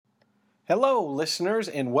Hello, listeners,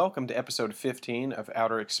 and welcome to episode 15 of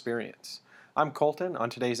Outer Experience. I'm Colton. On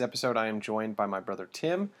today's episode, I am joined by my brother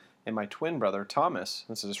Tim and my twin brother Thomas.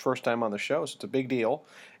 This is his first time on the show, so it's a big deal.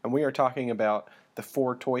 And we are talking about the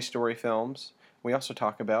 4 Toy Story films. We also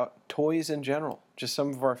talk about toys in general, just some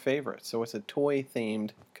of our favorites. So it's a toy-themed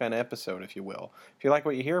kind of episode, if you will. If you like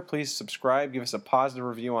what you hear, please subscribe, give us a positive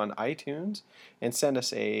review on iTunes, and send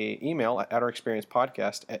us an email at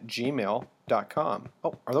outerexperiencepodcast@gmail.com.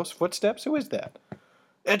 Oh, are those footsteps? Who is that?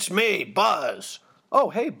 It's me, Buzz. Oh,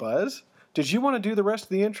 hey, Buzz. Did you want to do the rest of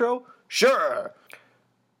the intro? Sure.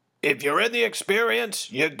 If you're in the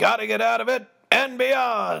experience, you gotta get out of it and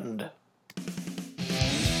beyond.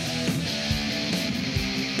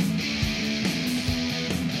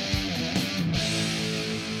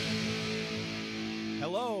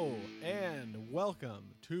 Hello and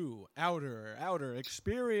welcome to Outer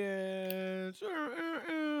Experience.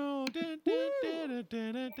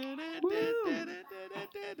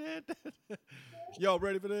 Y'all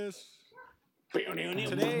ready for this?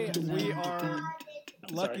 Today we are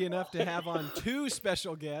lucky enough to have on 2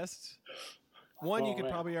 special guests. One you could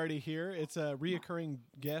probably already hear. It's a reoccurring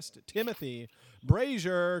guest, Timothy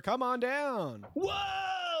Brazier. Come on down.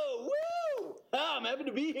 Whoa! Woo! Oh, I'm happy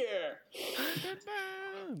to be here.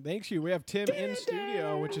 Thanks you. We have Tim in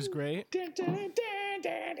studio, which is great.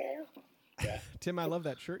 Tim, I love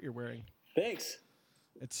that shirt you're wearing. Thanks.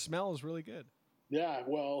 It smells really good. Yeah,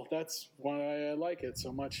 well, that's why I like it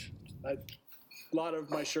so much. A lot of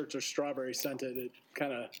my shirts are strawberry scented. It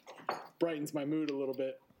kind of brightens my mood a little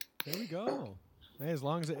bit. There we go. Hey, as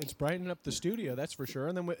long as it's brightening up the studio, that's for sure.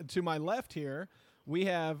 And then to my left here, we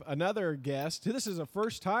have another guest. This is a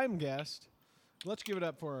first-time guest. Let's give it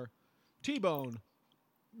up for T-Bone,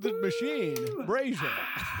 the Machine, Brazier.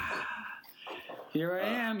 Here I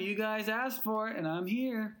am. You guys asked for it, and I'm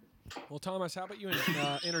here. Well, Thomas, how about you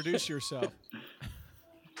introduce yourself?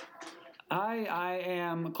 I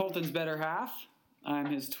am Colton's better half. I'm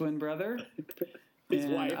his twin brother. His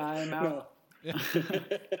wife. I'm out. No.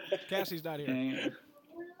 Cassie's not here.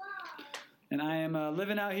 And I am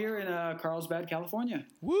living out here in Carlsbad, California.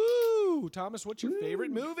 Woo! Thomas, what's your favorite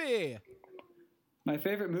movie? My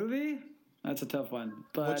favorite movie? That's a tough one.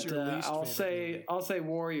 But What's your least favorite I'll say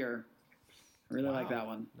Warrior. I really like that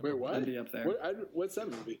one. Wait, what? That'd be up there. What's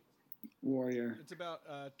that movie? Warrior. It's about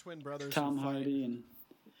twin brothers. Tom Hardy and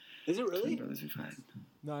Is it really? twin brothers who fight.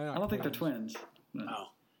 No, I don't think they're twins. But Oh.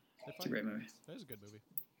 it's a great movie. That is a good movie.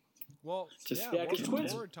 Well, Just- Yeah, 'cause welcome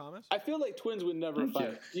twins- aboard, Thomas. I feel like twins would never Thank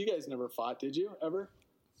fight. You guys never fought, did you? Ever?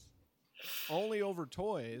 Only over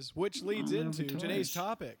toys, which leads Only over into today's toys.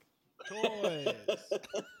 topic. Toys.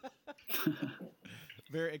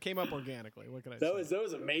 It came up organically. What can I say? That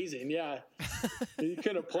was amazing. Yeah. You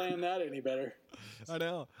couldn't have planned that any better. I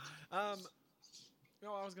know.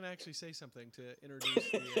 No, I was going to actually say something to introduce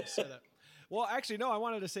the setup. Well, actually, no. I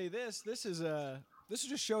wanted to say this. This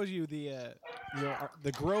just shows you the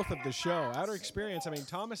the growth of the show. Outer Experience. I mean,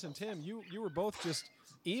 Thomas and Tim, you were both just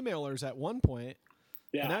emailers at one point.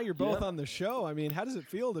 Yeah. And now you're both on the show. I mean, how does it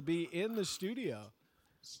feel to be in the studio?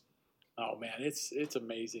 Oh man, it's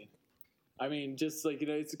amazing. I mean, just like,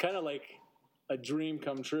 it's kind of like a dream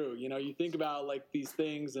come true. You think about like these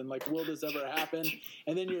things and like, will this ever happen?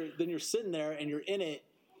 And then you're sitting there and you're in it,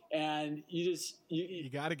 and you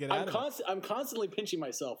got to get out of it. I'm constantly pinching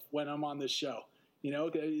myself when I'm on this show.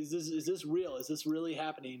 Is this real? Is this really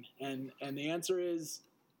happening? And the answer is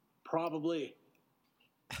probably.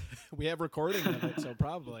 We have recording of it, so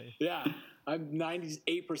probably. Yeah, I'm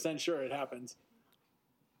 98% sure it happens.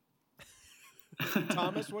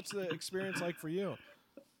 Thomas, what's the experience like for you?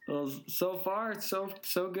 Well, so far, it's so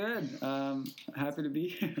good. Happy to be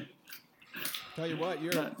here. Tell you what,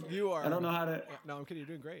 you are. I don't know how to. No, I'm kidding. You're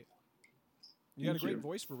doing great. You got a great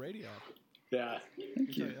voice for radio. Yeah. I can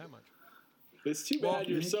tell you that much. It's too bad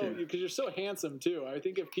because you're so handsome too. I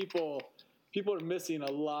think if people are missing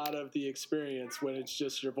a lot of the experience when it's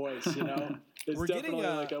just your voice. It's We're definitely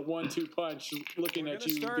getting like a 1-2 punch looking We're at going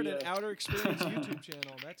you. to start an Outer Experience YouTube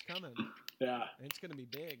channel. That's coming. Yeah, It's going to be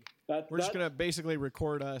big. We're We're just going to basically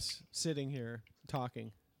record us sitting here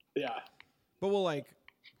talking. Yeah, But we'll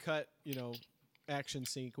cut, action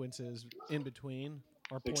sequences in between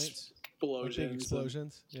our points. Like big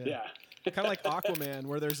explosions. Yeah. Kind of like Aquaman,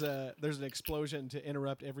 where there's an explosion to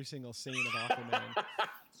interrupt every single scene of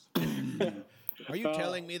Aquaman. Are you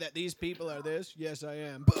telling me that these people are this? Yes, I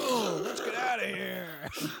am. Boom! Let's get out of here.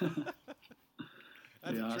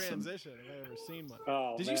 That's a transition if I've ever seen one.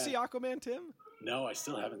 Oh, Did you see Aquaman, Tim? No, I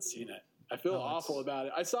still haven't seen it. I feel awful about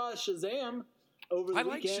it. I saw Shazam over the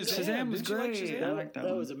weekend. Shazam was great. Shazam? That, I like that that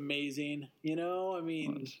one. was amazing.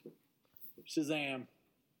 Shazam.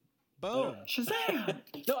 Boom. Shazam!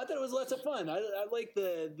 No, I thought it was lots of fun. I like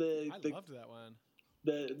I loved that one.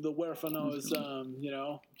 the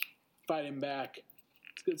Huérfanos, fighting back.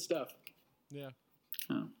 It's good stuff. Yeah.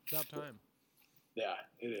 Oh. About time. Yeah,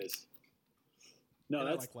 it is. No, And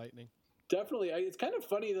I that's like lightning. definitely. It's kind of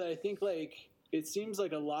funny that I think like it seems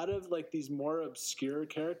like a lot of like these more obscure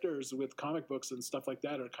characters with comic books and stuff like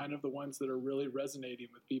that are kind of the ones that are really resonating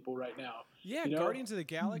with people right now. Yeah, You know? Guardians of the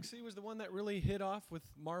Galaxy was the one that really hit off with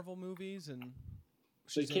Marvel movies and.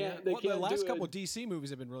 They can't- they the can't last do couple it. DC movies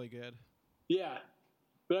have been really good. Yeah.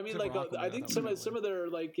 But I mean, Except like, for Aquaman, I think that some was of their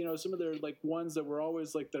like, some of their like ones that were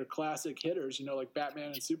always like their classic hitters, like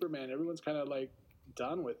Batman and Superman. Everyone's kind of like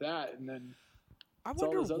done with that, and then I It's all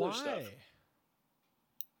wonder this other why. stuff.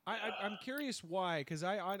 I'm curious why, because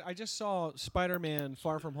I just saw Spider-Man: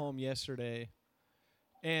 Far From Home yesterday,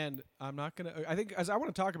 and I'm not gonna. I think as I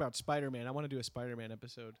want to talk about Spider-Man, I want to do a Spider-Man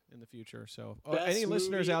episode in the future. So Best any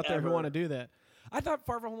listeners movie out there who ever. want to do that, I thought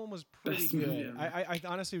Far From Home was pretty Best movie good. ever. I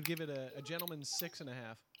honestly would give it a gentleman's 6.5.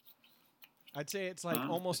 I'd say it's like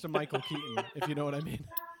Wow. almost a Michael Keaton, if you know what I mean.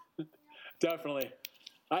 definitely,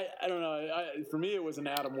 I don't know. For me, it was an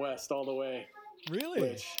Adam West all the way. Really?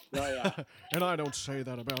 Which, oh yeah, And I don't say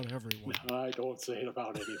that about everyone. I don't say it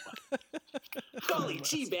about anyone. Golly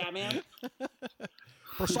gee, Batman.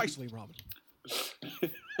 Precisely, Robin.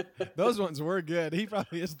 Those ones were good. He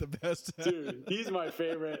probably is the best. Dude, he's my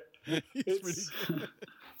favorite. He's It's- pretty good.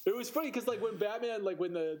 It was funny because like when Batman, like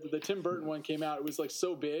when the Tim Burton one came out, it was like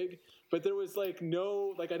so big, but there was like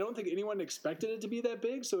no, like I don't think anyone expected it to be that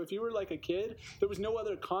big. So if you were like a kid, there was no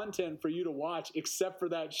other content for you to watch except for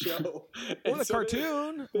that show. Or And the so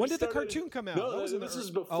cartoon. they When did the started- cartoon come out? No, That was in this the- was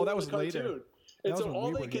before Oh, that was the cartoon. later. And That so was when all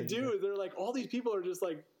we they were could getting do, they're like, all these people are just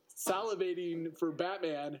like salivating for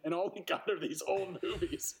Batman, and all we got are these old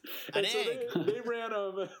movies. And so they ran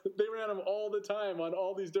them all the time on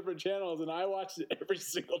all these different channels, and I watched it every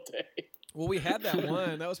single day. Well, we had that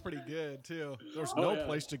one. That was pretty good too. There's Oh, no yeah.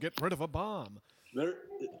 place to get rid of a bomb. There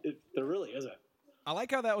really isn't. I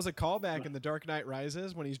like how that was a callback in The Dark Knight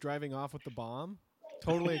Rises when he's driving off with the bomb.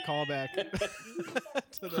 Totally a callback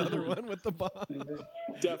to the other one with the bomb.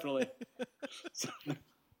 Definitely.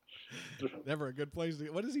 Never a good place to.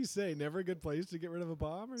 What does he say? Never a good place to get rid of a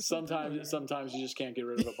bomb, or something? Sometimes you just can't get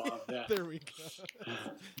rid of a bomb. Yeah, There we go.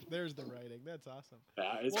 There's the writing. That's awesome.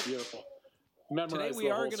 yeah, it's Well, beautiful. Today Memorize we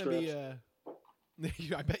the are whole going to be.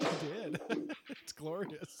 script. I bet you did. It's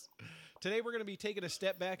glorious. Today we're going to be taking a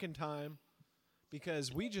step back in time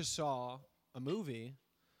because we just saw a movie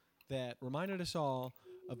that reminded us all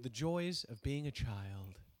of the joys of being a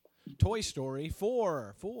child. Toy Story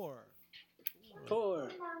 4. 4.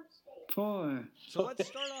 So let's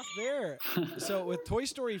start off there. So with Toy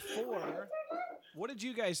Story 4, what did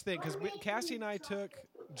you guys think? Because Cassie and I took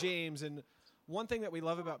James, and one thing that we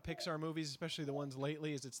love about Pixar movies, especially the ones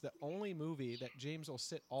lately, is it's the only movie that James will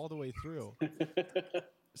sit all the way through.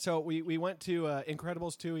 So we went to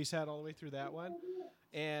Incredibles 2. He sat all the way through that one.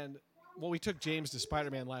 And, well, we took James to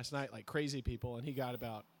Spider-Man last night like crazy people, and he got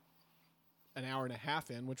about an hour and a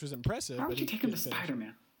half in, which was impressive. How would you take him to Spider-Man?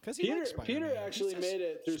 Spider-Man? Because he likes Spider-Man. Peter actually made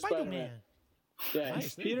it through Spider-Man. Yeah,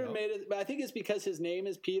 Nice, there you Peter go. made it, but I think it's because his name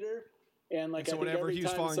is Peter, and like And so I think whenever every he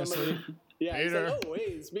was time falling somebody, asleep, yeah, he's Peter. like, oh wait,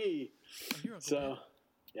 it's me. You're Uncle So,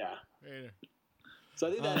 yeah. Ben. So I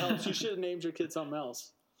think that helps. You should have named your kid something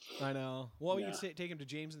else. I know. Well, you Yeah. could take him to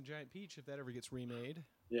James and the Giant Peach if that ever gets remade.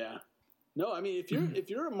 Yeah. No, I mean if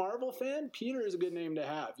you're a Marvel fan, Peter is a good name to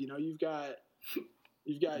have. You've got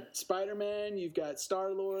Spider-Man, you've got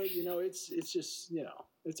Star-Lord. It's just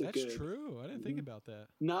it's a That's good. true. I didn't think about that.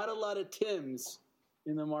 Not a lot of Tims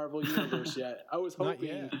in the Marvel universe yet. I was Not hoping.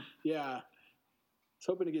 yet. Yeah. I was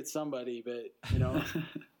hoping to get somebody, but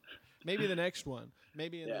Maybe the next one.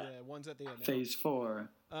 Maybe in Yeah. the ones that they announced. Phase 4.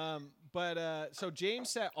 So James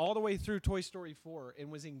sat all the way through Toy Story 4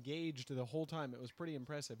 and was engaged the whole time. It was pretty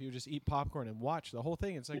impressive. He would just eat popcorn and watch the whole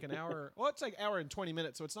thing. It's like an hour. Well, it's like hour and 20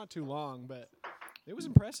 minutes, so it's not too long, but it was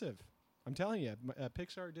impressive. I'm telling you,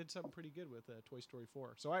 Pixar did something pretty good with Toy Story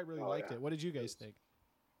 4. So I really liked yeah. it. What did you guys think?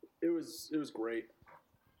 it was great.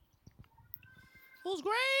 It was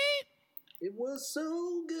great. It was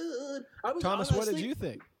so good. I was Thomas, what did honestly- you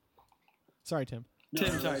think? Sorry, Tim. No,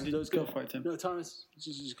 Tim, sorry, those go good. for it, Tim. No, Thomas,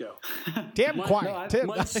 just go. Damn Mine- quiet. no, I- Tim.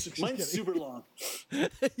 Mine's Just super long.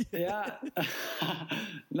 Yeah.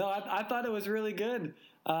 No, I thought it was really good.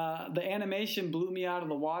 The animation blew me out of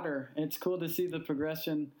the water. It's cool to see the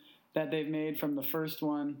progression that they've made from the first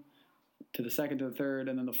one to the second to the third,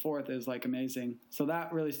 and then the fourth is like amazing. So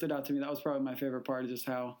that really stood out to me. That was probably my favorite part, just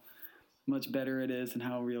how much better it is and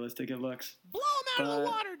how realistic it looks. Blow him out of the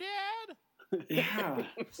But- water, Dad. Yeah.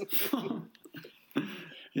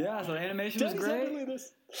 Yeah, so the animation was great.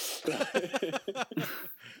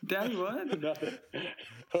 Daddy, what? Nothing.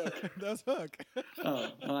 Hook. That's Hook. Oh,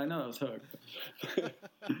 I know it was Hook.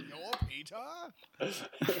 Your Peter.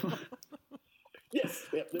 Yes.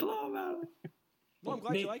 Yep. Blow him out. Well, I'm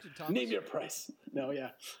glad you liked it, Thomas. Name your price. No, yeah.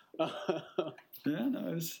 Yeah, no,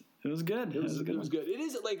 it was good. It was a good one. good. It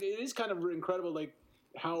is kind of incredible, like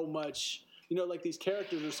how much like these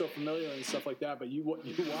characters are so familiar and stuff like that. But you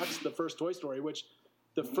watch the first Toy Story, which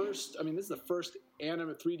this is the first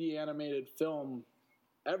 3D animated film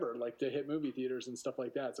ever, like to hit movie theaters and stuff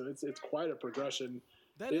like that. So it's quite a progression.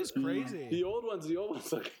 That is crazy. The old ones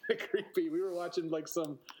look creepy. We were watching like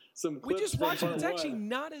some clips. We just watched it. from It's part actually one.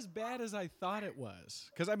 not as bad as I thought it was.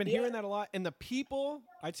 Because I've been hearing that a lot. And the people,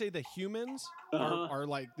 I'd say the humans, are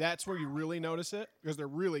like, that's where you really notice it. Because they're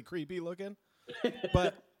really creepy looking.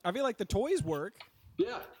 But I feel like the toys work.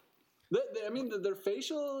 Yeah. Their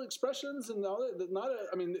facial expressions and all that.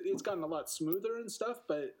 It's gotten a lot smoother and stuff.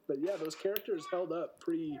 But yeah, those characters held up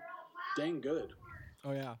pretty dang good.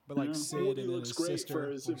 Oh, yeah. But like Sid Woody and looks his great sister for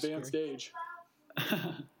his were advanced scary. age.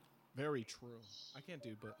 Very true. I can't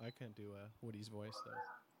do Woody's voice though.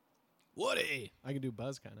 Woody. I can do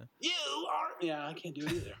Buzz kind of. You are. Yeah, I can't do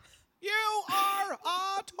it either. You are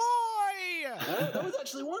a toy. That was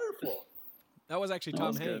actually wonderful. That was actually That Tom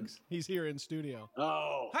was good. Hanks. He's here in studio.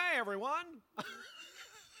 Oh, Hey everyone.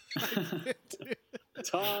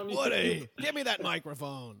 Tom. Woody, give me that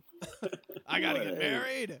microphone. I gotta get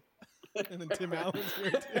married. And then Tim Allen's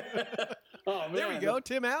here too. Oh man, There we go,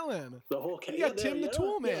 Tim Allen. The whole You got Tim the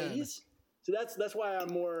Tool Man. So that's why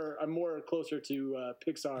I'm more closer to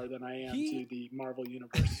Pixar than I am to the Marvel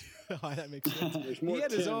universe. Oh, that makes sense. There's more He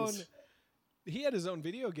had Tims. He had his own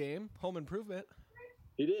video game, Home Improvement.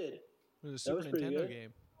 He did. It was a That Super was pretty Nintendo good.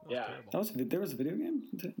 game. Yeah. There was a video game?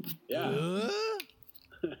 Yeah.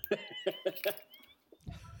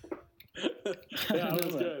 Yeah, it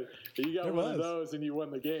was good. You got There one of was. those and you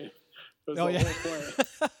won the game. That was Oh, the yeah.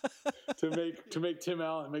 whole point. to make Tim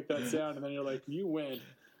Allen make that sound, and then you're like, you win.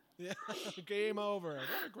 Yeah, game over. What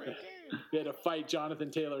a great game. You had to fight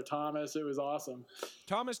Jonathan Taylor Thomas. It was awesome.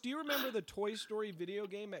 Thomas, do you remember the Toy Story video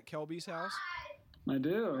game at Kelby's house? I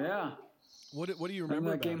do, yeah. What do you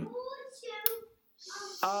Remember remember that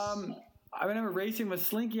about game? I remember racing with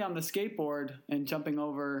Slinky on the skateboard and jumping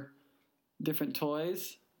over different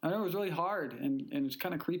toys. I know it was really hard and it was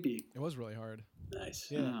kind of creepy. it? It was really hard. Nice.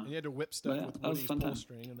 Yeah, and you had to whip stuff Yeah, with that was Woody's fun pull time.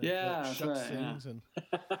 string, and then Yeah, that that's shuts right, yeah. things.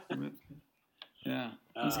 And Yeah,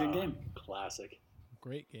 it was a good game. Classic.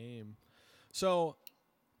 great game. So,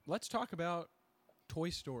 let's talk about Toy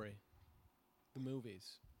Story, the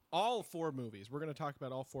movies. All 4 movies. We're going to talk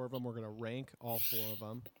about all 4 of them. We're going to rank all 4 of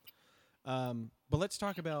them. But let's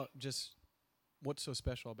talk about just what's so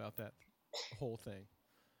special about that whole thing.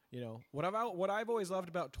 You know, what I've always loved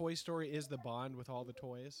about Toy Story is the bond with all the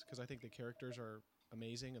toys, because I think the characters are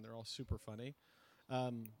amazing and they're all super funny.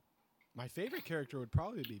 My favorite character would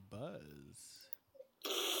probably be Buzz.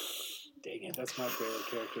 Dang it, that's my favorite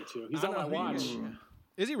character too. He's I on don't my know who watch. you-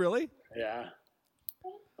 Is he really? Yeah.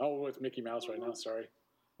 Oh, with Mickey Mouse right now. Sorry.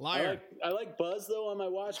 Liar. I like Buzz though on my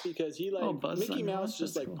watch because he Oh, Buzz Mickey on your Mouse watch?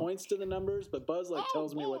 just That's like cool. points to the numbers, but Buzz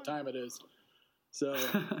tells me what time it is. So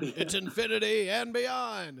It's infinity and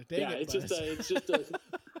beyond. Dang yeah, it, it's just a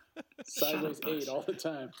sideways Shut up, Buzz. 8 all the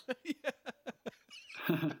time.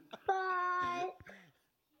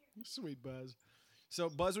 Sweet Buzz. So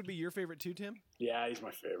Buzz would be your favorite too, Tim? Yeah, he's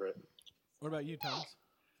my favorite. What about you, Thomas?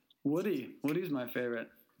 Woody's my favorite.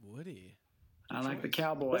 Woody. I like the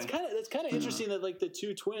cowboy. That's kind of interesting that like the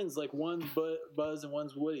two twins, like one's Buzz and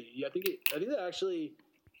one's Woody. Yeah, I think that actually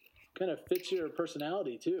kind of fits your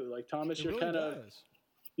personality too. Like Thomas, It you're really kind of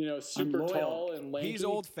does. super loyal. tall and lanky. He's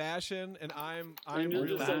old fashioned, and I'm and you're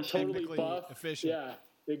really just like totally technically buff. efficient. Yeah,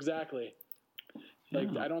 exactly. Like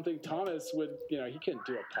Yeah. I don't think Thomas would. He couldn't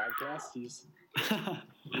do a podcast. He's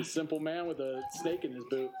a simple man with a snake in his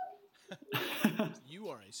boot. You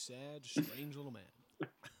are a sad, strange little man.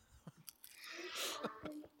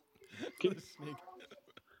 Can- Snake.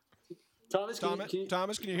 Thomas,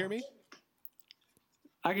 Thomas, can you hear me?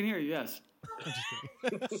 I can hear you, yes.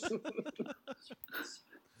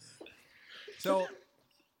 So,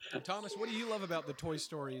 Thomas, what do you love about the Toy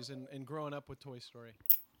Stories and growing up with Toy Story?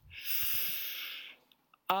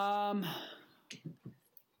 I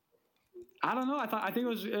don't know. I think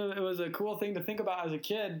it was a cool thing to think about as a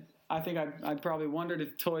kid. I think I'd probably wondered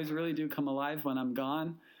if toys really do come alive when I'm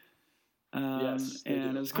gone. Yes, they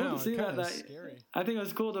and do. it was cool I know, to see kinda that. scary. I think it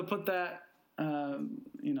was cool to put that,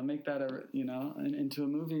 make that into a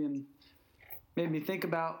movie, and made me think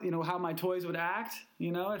about how my toys would act,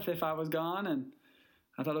 if I was gone, and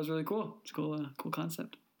I thought it was really cool. It's a cool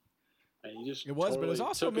concept. And you just It was, but it totally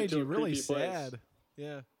also took it made to you a really creepy place. sad.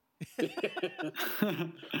 Yeah.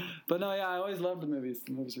 But no, yeah, I always loved the movies.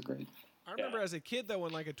 The movies are great. I remember as a kid though,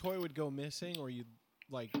 when like a toy would go missing, or you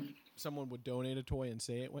like someone would donate a toy and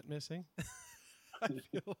say it went missing. I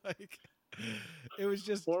feel like it was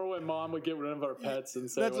just. Or when mom would get rid of our pets and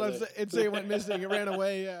say, That's what I'm saying. And say it went missing. It ran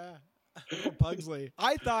away. Poor Pugsley.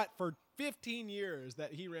 I thought for 15 years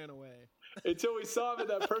that he ran away. until we saw him at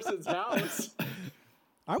that person's house.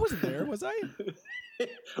 I wasn't there, was I?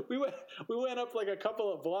 we went up like a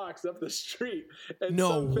couple of blocks up the street, and No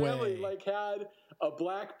some family way. like had a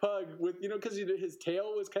black pug with because his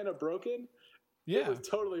tail was kind of broken. Yeah. It was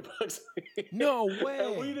totally Pugsley. No And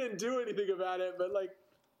we way. didn't do anything about it, but like.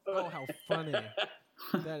 Oh, how funny.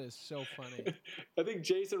 That is so funny. I think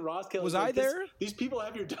Jason Roskell Was like, I there? These people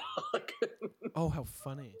have your dog. Oh, how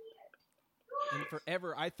funny. And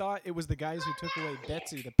forever, I thought it was the guys who took away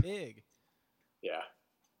Betsy the pig. Yeah.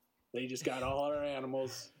 They just got all our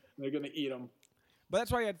animals. They're going to eat them. But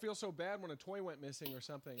that's why I'd feel so bad when a toy went missing or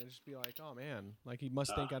something. I'd just be like, oh, man. Like, he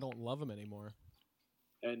must think I don't love him anymore.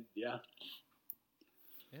 And yeah.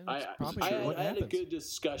 And that's probably what I had a happens. good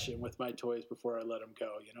discussion with my toys before I let them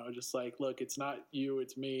go. Just like, look, it's not you,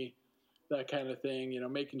 it's me, that kind of thing.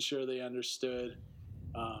 Making sure they understood.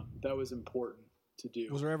 That was important to do.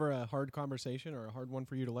 Was there ever a hard conversation or a hard one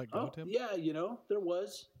for you to let go, Tim? Yeah, there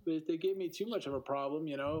was. But if they gave me too much of a problem,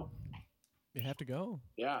 You have to go.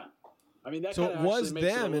 yeah. I mean, that So kind it of was makes it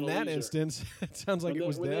a them in little that easier. instance. It sounds like When it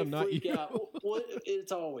was when them, not freak you. out, well,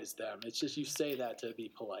 it's always them. It's just you say that to be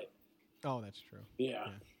polite. Oh, that's true. Yeah.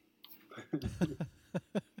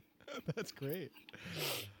 That's great.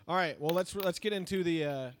 All right, well let's get into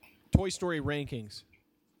the Toy Story rankings.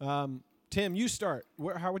 Tim, you start.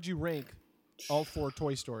 How would you rank all 4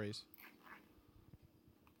 Toy Stories?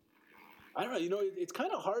 I don't know. It's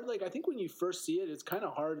kind of hard. Like, I think when you first see it, it's kind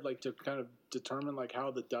of hard, like, to kind of determine like how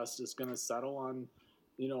the dust is going to settle on,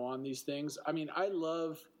 on these things. I mean,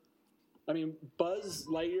 Buzz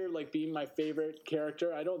Lightyear, like, being my favorite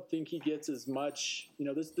character. I don't think he gets as much.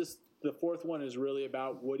 The 4th one is really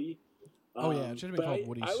about Woody. Oh yeah, it should have been called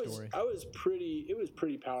Woody's Story. It was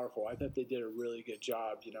pretty powerful. I thought they did a really good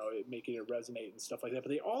job, making it resonate and stuff like that. But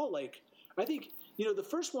they all I think, the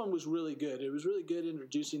first one was really good. It was really good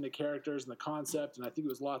introducing the characters and the concept, and I think it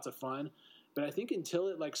was lots of fun. But I think until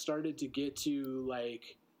it started to get to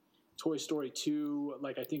Toy Story 2,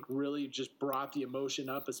 I think really just brought the emotion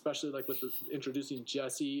up, especially with introducing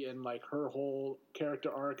Jessie and her whole character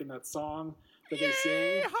arc and that song that they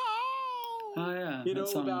sing. Oh yeah. that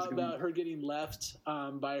song was good. About her getting left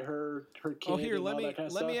by her kid. Oh, here, and let all me that kind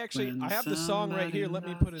of let me stuff. actually. I have the song right here. Let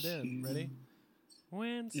me put it in. Ready?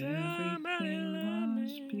 When somebody loved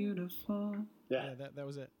me. Beautiful. Yeah, that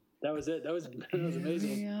was it. that was it. That was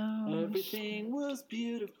amazing. Everything was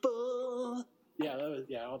beautiful. Yeah,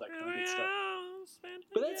 all that kind of good stuff.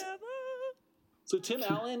 But that's so Tim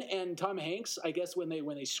Allen and Tom Hanks. I guess when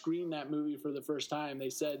they screened that movie for the first time, they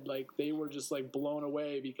said they were just blown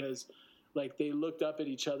away because they looked up at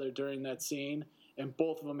each other during that scene. And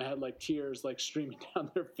both of them had tears streaming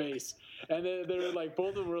down their face, and they were both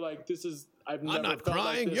of them were "This is I've never I'm not felt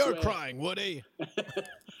crying. this You're way. crying, Woody.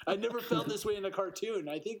 I never felt this way in a cartoon."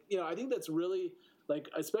 I think that's really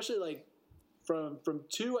especially from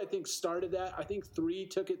 2. I think started that. I think 3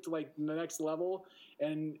 took it to the next level,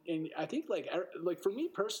 and I think for me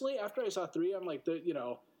personally, after I saw 3, I'm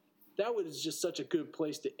that was just such a good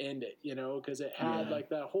place to end it, because it had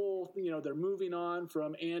that whole, they're moving on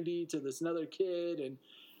from Andy to this another kid. And,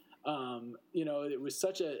 it was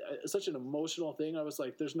such an emotional thing. I was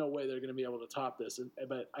like, there's no way they're going to be able to top this.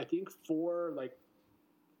 But I think 4,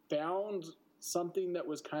 found something that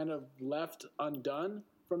was kind of left undone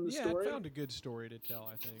from the story. Yeah, it found a good story to tell,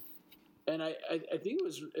 I think. And I think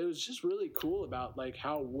it was just really cool about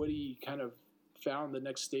how Woody kind of found the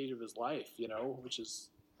next stage of his life, which is,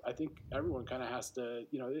 I think everyone kind of has to,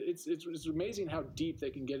 it's amazing how deep they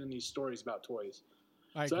can get in these stories about toys.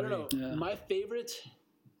 I don't know. Yeah. My favorite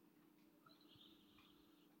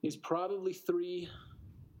is probably 3,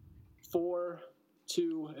 4,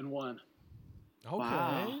 2, and 1. Okay.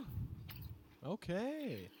 Wow.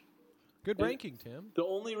 Okay. Good And- ranking, Tim. The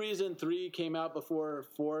only reason 3 came out before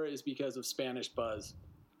 4 is because of Spanish Buzz.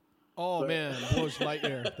 Oh But- man, Buzz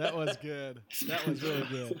Lightyear. That was good. That was really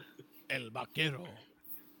good. El Vaquero.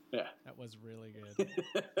 Yeah. That was really good.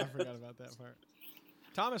 I forgot about that part.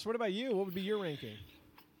 Thomas, what about you? What would be your ranking?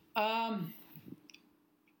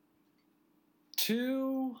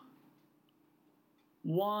 2,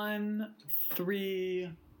 1,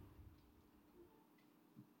 3,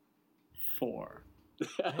 4.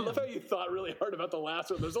 I love how you thought really hard about the last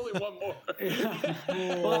one. There's only one more.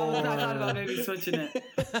 Well, I thought about maybe switching it,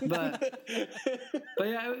 but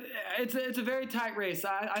yeah, it's a very tight race.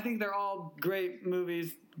 I think they're all great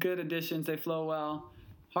movies, good additions. They flow well.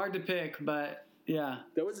 Hard to pick, but yeah.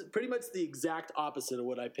 That was pretty much the exact opposite of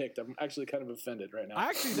what I picked. I'm actually kind of offended right now.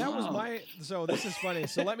 Actually, that was my. So this is funny.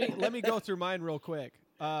 So let me go through mine real quick.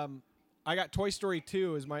 I got Toy Story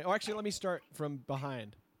 2 as my. Oh, actually, let me start from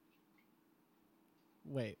behind.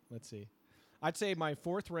 Wait, let's see. I'd say my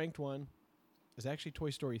fourth ranked one is actually Toy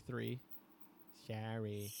Story 3.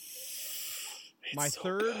 Sorry. My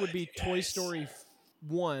third would be Toy Story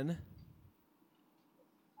 1.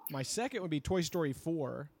 My second would be Toy Story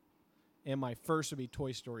 4. And my first would be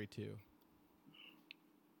Toy Story 2.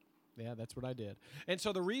 Yeah, that's what I did. And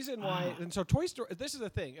so the reason why, and so Toy Story, this is the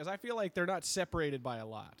thing, is I feel like they're not separated by a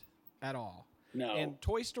lot at all. No. And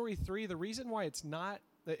Toy Story 3, the reason why it's not,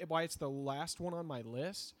 why it's the last one on my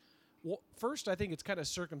list, well, first I think it's kind of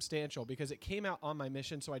circumstantial because it came out on my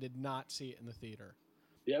mission, so I did not see it in the theater.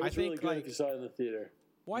 Yeah, it was really think, good like, if you saw it in the theater.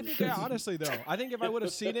 Well, I think, yeah, honestly, though, I think if I would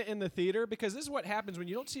have seen it in the theater, because this is what happens when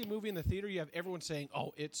you don't see a movie in the theater, you have everyone saying,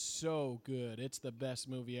 oh, it's so good. It's the best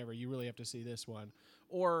movie ever. You really have to see this one.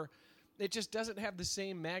 Or it just doesn't have the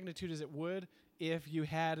same magnitude as it would if you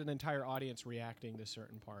had an entire audience reacting to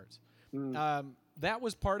certain parts. That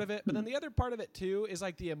was part of it. But then the other part of it, too, is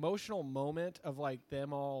like the emotional moment of like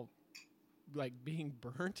them all like being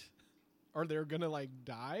burnt or they're going to like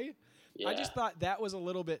die. Yeah. I just thought that was a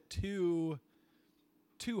little bit too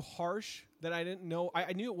harsh that I didn't know.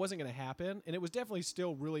 I knew it wasn't going to happen, and it was definitely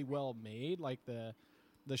still really well made. Like the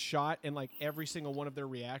shot and like every single one of their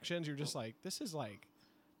reactions, you're just like, this is like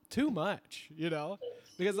too much, you know?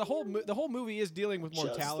 Because the whole movie is dealing with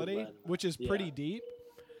mortality, which is pretty deep.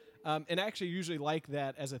 And I actually usually like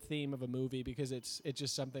that as a theme of a movie because it's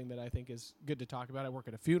just something that I think is good to talk about. I work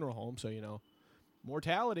at a funeral home, so you know,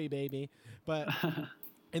 mortality, baby. But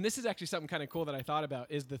and this is actually something kind of cool that I thought about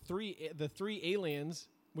is the three aliens,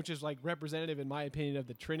 which is like representative in my opinion of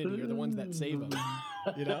the Trinity, are the ones that save them.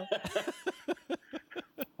 You know?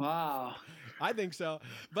 Wow. I think so.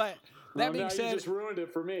 But that being said, you just ruined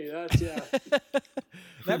it for me. That's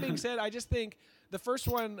That being said, I just think the first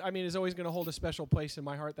one, I mean, is always going to hold a special place in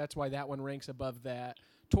my heart. That's why that one ranks above that.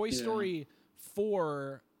 Toy Story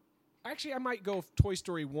 4. Actually, I might go Toy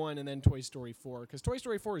Story 1 and then Toy Story 4 because Toy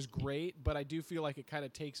Story 4 is great, but I do feel like it kind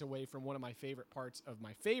of takes away from one of my favorite parts of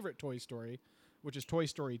my favorite Toy Story, which is Toy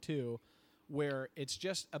Story 2, where it's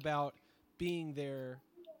just about being there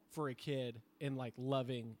for a kid and like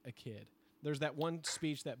loving a kid. There's that one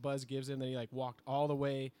speech that Buzz gives him that he like walked all the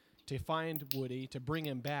way to find Woody to bring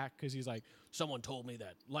him back because he's like, someone told me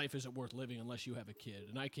that life isn't worth living unless you have a kid,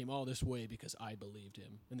 and I came all this way because I believed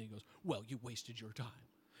him. And then he goes, well, you wasted your time.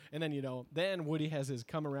 And then, you know, then Woody has his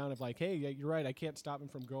come around of like, hey, yeah, you're right. I can't stop him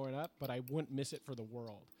from growing up, but I wouldn't miss it for the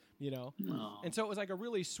world, you know? Aww. And so it was like a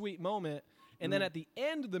really sweet moment. And then at the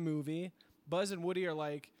end of the movie, Buzz and Woody are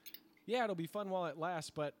like, yeah, it'll be fun while it lasts,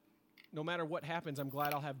 but no matter what happens, I'm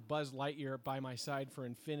glad I'll have Buzz Lightyear by my side for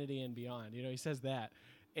infinity and beyond. You know, he says that.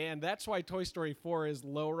 And that's why Toy Story 4 is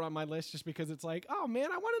lower on my list, just because it's like, oh,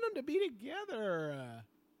 man, I wanted them to be together.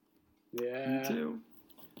 Yeah. Me too.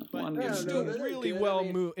 But it's still really well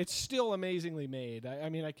moved. It's still amazingly made. I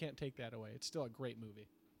mean, I can't take that away. It's still a great movie.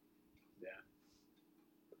 Yeah.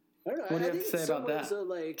 I don't know. What do you have to say about that? So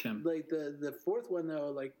like the fourth one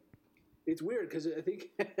though, like it's weird because I think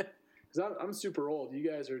because I'm super old. You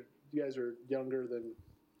guys are younger than,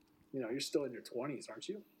 you know, you're still in your 20s, aren't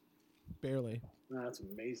you? Barely. No, that's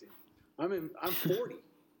amazing. I'm 40.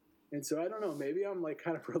 And so I don't know, maybe I'm like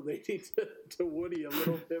kind of relating to Woody a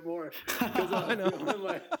little bit more. I know.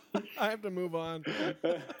 Like, I have to move on.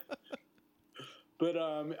 But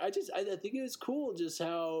I think it was cool just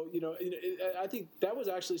how, you know, I think that was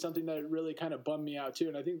actually something that really kind of bummed me out too.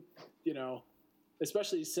 And I think, you know,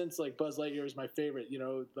 especially since like Buzz Lightyear is my favorite, you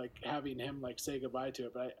know, like having him like say goodbye to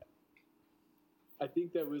it. But I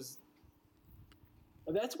think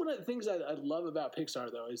that's one of the things I love about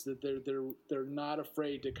Pixar, though, is that they're not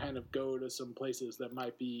afraid to kind of go to some places that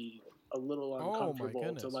might be a little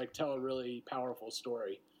uncomfortable to like tell a really powerful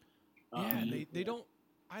story. Yeah, they don't.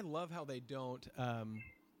 I love how they don't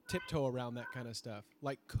tiptoe around that kind of stuff.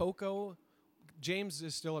 Like Coco, James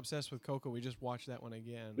is still obsessed with Coco. We just watched that one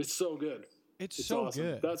again. It's so good. It's so awesome.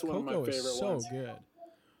 Good. That's one Coco of my favorite ones. So good.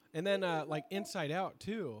 And then like Inside Out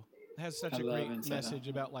too has such a great message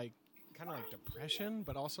about like kind of like depression,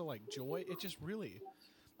 but also like joy. It just really,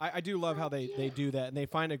 I do love how they do that, and they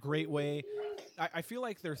find a great way. I feel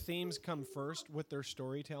like their themes come first with their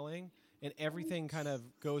storytelling, and everything kind of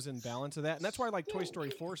goes in balance of that. And that's why I like Toy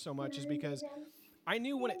Story 4 so much, is because I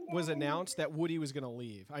knew when it was announced that Woody was going to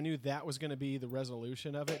leave. I knew that was going to be the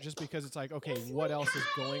resolution of it, just because it's like, okay, what else is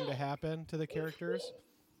going to happen to the characters?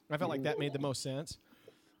 I felt like that made the most sense.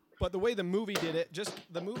 But the way the movie did it, just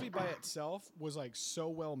the movie by itself was like so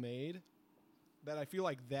well made that I feel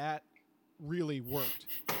like that really worked.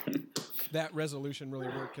 That resolution really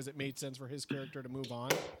worked because it made sense for his character to move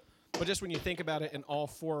on. But just when you think about it in all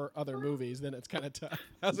 4 other movies, then it's kind of tough.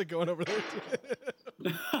 How's it going over there?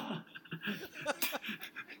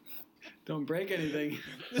 Don't break anything.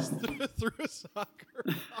 Just threw a soccer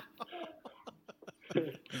ball.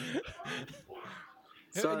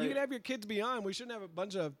 Sorry. You can have your kids be on. We shouldn't have a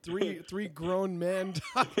bunch of three grown men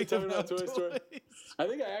talking about Toy Story. toys. I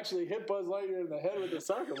think I actually hit Buzz Lightyear in the head with a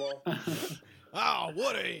soccer ball. Oh,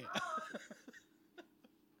 Woody.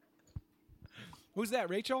 Who's that,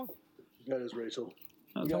 Rachel? That is Rachel.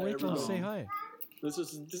 Oh, Tell Yeah, Rachel to everybody. say hi.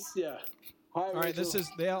 This yeah. Hi, All right, Rachel. this is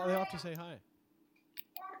they all have to say hi.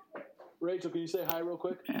 Rachel, can you say hi real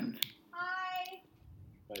quick? Man. Hi.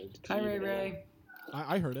 Hi, Ray Ray.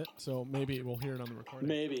 I heard it, so maybe we'll hear it on the recording.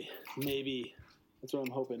 Maybe. That's what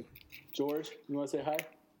I'm hoping. George, you want to say hi?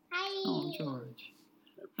 Hi. Oh, George.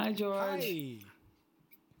 Hi, George. Hi.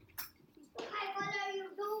 Hi, what are you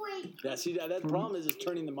doing? Yeah, see, that problem is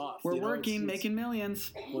turning them off. We're you know, working, making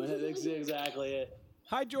millions. Well, that's exactly it.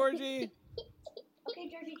 Hi, Georgie. Okay,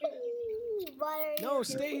 Georgie. What are you No, doing?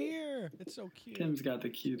 stay here. It's so cute. Tim's got the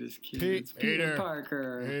cutest kids. Pete, Peter Peter.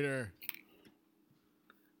 Parker. Hater.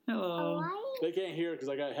 Hello. Hi. They can't hear it because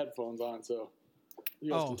I got headphones on, so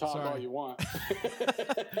you guys Oh, can talk all sorry. you want.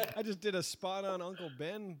 I just did a spot-on Uncle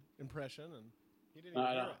Ben impression, and he didn't even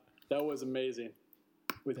I hear know. it. That was amazing.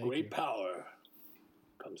 With Thank great you. power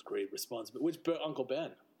comes great responsibility. Which Uncle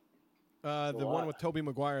Ben? The What? one with Tobey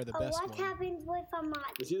Maguire, the best What one. happens with a mod?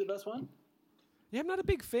 Is he the best one? Yeah, I'm not a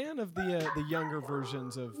big fan of the younger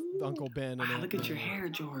versions of Uncle Ben. And Ah, Aunt look at your May. hair,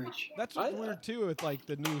 George. That's I- weird too with like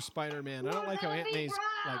the new Spider-Man. I don't like how Aunt May's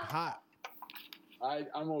like hot.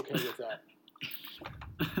 I'm okay with that.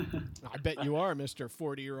 I bet you are, Mr.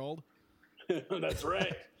 40-year-old. That's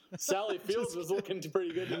right. Sally Fields was looking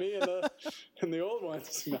pretty good to me in the old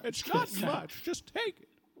ones. No, It's not much. Just take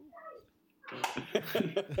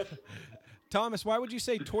it. Thomas, why would you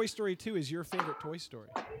say Toy Story 2 is your favorite Toy Story?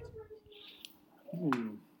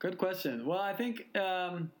 Ooh, good question. Well, I think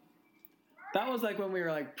that was like when we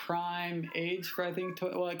were like prime age for, I think,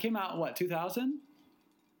 well, it came out, what, 2000?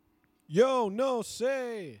 Yo, no,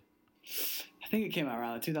 say. I think it came out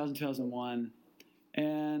around like 2000, 2001.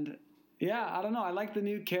 And yeah, I don't know. I like the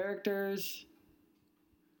new characters.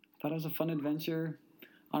 Thought it was a fun adventure.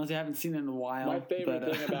 Honestly, I haven't seen it in a while. My favorite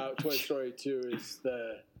but, thing about Toy Story 2 is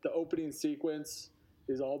the opening sequence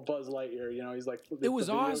is all Buzz Lightyear. You know, he's like It was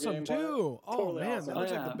awesome too. Oh Totally man, awesome. that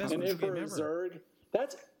looks Oh, like yeah. the best And video game Emperor ever. Zurg.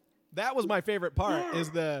 That's That was my favorite part. Yeah. Is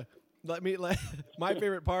the my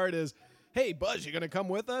favorite part is, hey Buzz, you gonna come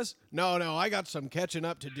with us? No, I got some catching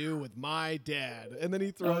up to do with my dad. And then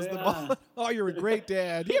he throws the yeah. ball. Oh, you're a great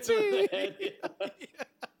dad. Yippee!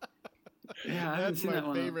 yeah, I haven't That's seen my that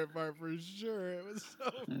one. favorite part for sure. It was so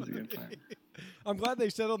That's a good funny. part. I'm glad they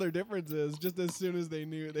settled their differences just as soon as they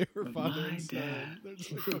knew they were father My and son. dad. They're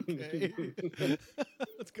just like, okay,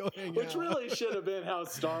 let's go hang Which out. really should have been how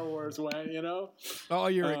Star Wars went, you know? Oh,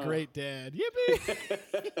 you're a great dad.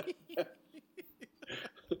 Yippee!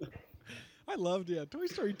 I loved it. Toy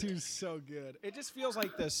Story 2 is so good. It just feels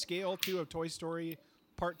like the scale 2 of Toy Story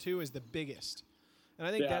Part 2 is the biggest. And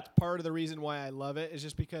I think Yeah. that's part of the reason why I love it, is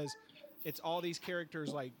just because it's all these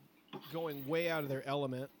characters like going way out of their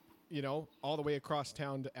element, you know, all the way across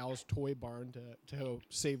town to Al's toy barn to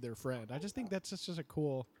save their friend. I just think that's just a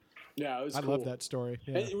cool. Yeah, it was I cool. love that story.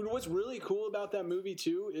 Yeah. And what's really cool about that movie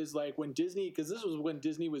too is like when Disney, because this was when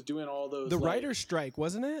Disney was doing all those The like, writer's strike,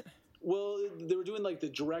 wasn't it? Well, they were doing like the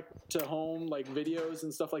direct to home like videos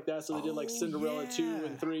and stuff like that. So they did like Oh, Cinderella 2 yeah.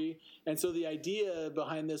 and 3. And so the idea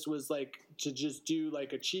behind this was like to just do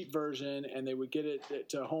like a cheap version, and they would get it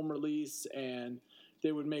to home release, and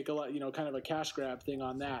they would make a lot, you know, kind of a cash grab thing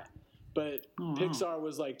on that. But Oh, wow. Pixar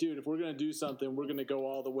was like, dude, if we're going to do something, we're going to go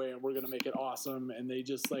all the way and we're going to make it awesome. And they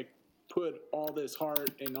just like put all this heart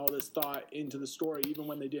and all this thought into the story, even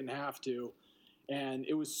when they didn't have to. And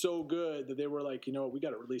it was so good that they were like, you know, we got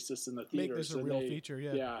to release this in the Make theaters. this a And real they- feature,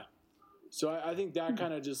 yeah. Yeah. So I think that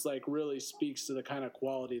kind of just like really speaks to the kind of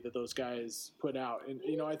quality that those guys put out. And,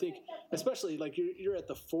 you know, I think especially like you're at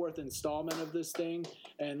the 4th installment of this thing,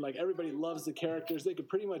 and like everybody loves the characters. They could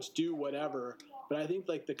pretty much do whatever. But I think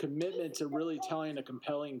like the commitment to really telling a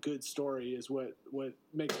compelling, good story is what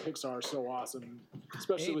makes Pixar so awesome,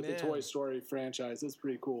 especially with the Amen. Toy Story franchise. It's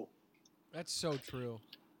pretty cool. That's so true.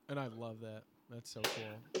 And I love that. That's so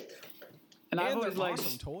cool. and I've And always they're liked.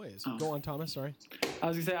 awesome toys. Oh. Go on, Thomas. Sorry. I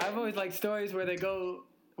was gonna say I've always liked stories where they go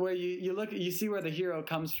where you look you see where the hero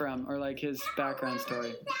comes from or like his background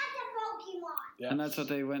story, That's a Pokemon. Yeah. and that's what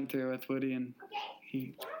they went through with Woody, and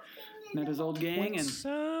he met his old gang and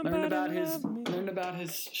Somebody learned about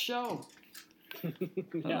his show. So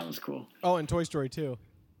that was cool. Oh, and Toy Story 2.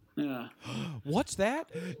 Yeah. What's that?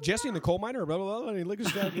 Jesse and the coal miner? Blah, blah, blah. And he looked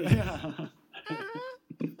at that. Yeah.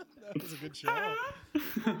 That was a good show.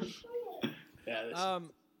 Yeah. This,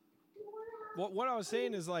 What I was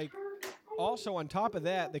saying is, like, also on top of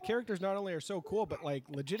that, the characters not only are so cool, but, like,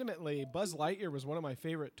 legitimately, Buzz Lightyear was one of my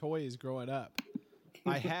favorite toys growing up.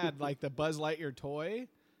 I had, like, the Buzz Lightyear toy,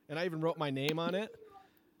 and I even wrote my name on it,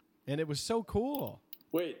 and it was so cool.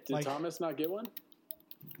 wait, did like- Thomas not get one?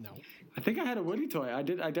 No. I think I had a Woody toy. I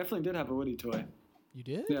definitely did have a Woody toy. You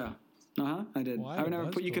did? Yeah. I did. Well, I I had a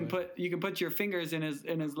remember Buzz you can toy. put your fingers in his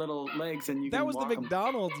little legs and you That can was the walk 'em.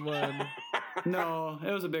 McDonald's one. No,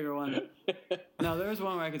 it was a bigger one. No, there was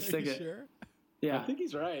one where I could Are stick you it. sure? Yeah. I think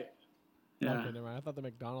he's right. Yeah. Okay, never mind. I thought the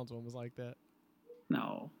McDonald's one was like that.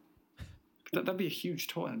 No. That'd be a huge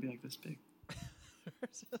toy. It'd be like this big.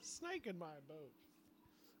 There's a snake in my boat.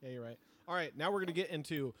 Yeah, you're right. All right, now we're going to get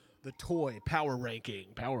into the toy power ranking.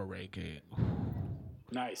 Power ranking.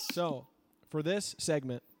 Nice. So, for this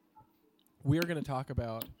segment, we are going to talk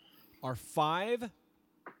about our 5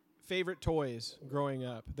 favorite toys growing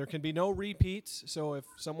up. There can be no repeats, so if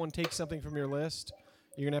someone takes something from your list,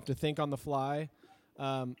 you're going to have to think on the fly.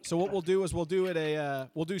 So what we'll do is we'll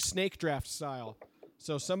do snake draft style.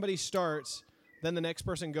 So somebody starts, then the next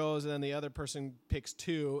person goes, and then the other person picks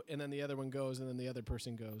 2, and then the other one goes, and then the other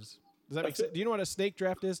person goes. Does that make sense? Do you know what a snake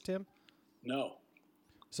draft is, Tim? No.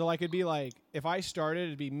 So like it'd be like if I started,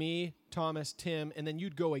 it'd be me, Thomas, Tim, and then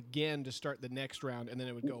you'd go again to start the next round, and then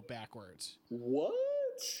it would go backwards. What?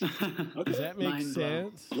 Does that make Mind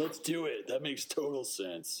blown. sense? Let's do it. That makes total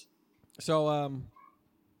sense. So all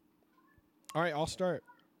right, I'll start.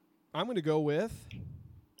 I'm gonna go with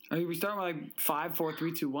Are we starting with like 5, 4,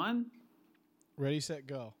 3, 2, 1? ready, set,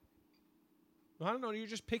 go. I don't know. You're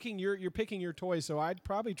just picking you're picking your toys, so I'd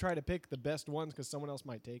probably try to pick the best ones because someone else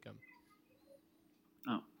might take them.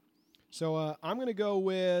 Oh. So I'm gonna go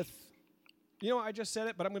with, I just said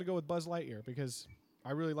it, but I'm gonna go with Buzz Lightyear because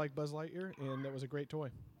I really like Buzz Lightyear, and that was a great toy.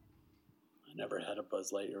 I never had a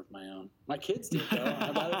Buzz Lightyear of my own. My kids did, though.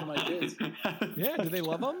 I bought it for my kids. Yeah, do they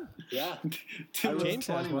love them? Yeah. James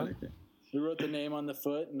has one. We wrote the name on the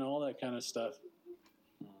foot and all that kind of stuff.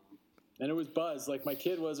 And it was Buzz. Like, my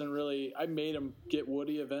kid wasn't really... I made him get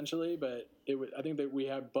Woody eventually, but I think that we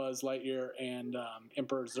had Buzz Lightyear and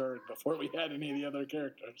Emperor Zurg before we had any of the other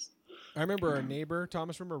characters. I remember our neighbor,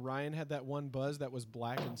 Thomas, remember Ryan had that one Buzz that was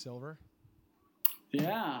black and silver?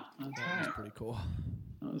 Yeah, that's That was right. pretty cool.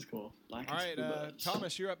 That was cool. Black All and right, silver Buzz.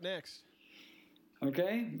 Thomas, you're up next.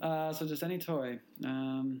 Okay, so just any toy.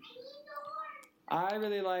 I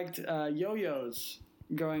really liked yo-yos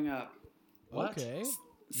growing up. What? Okay.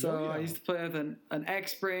 So Yo-yo. I used to play with an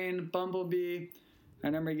X-Brain, Bumblebee. I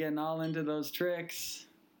remember getting all into those tricks.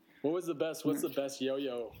 What's the best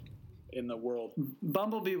yo-yo in the world?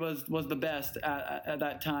 Bumblebee was the best at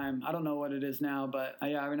that time. I don't know what it is now, but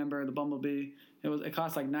I remember the Bumblebee. It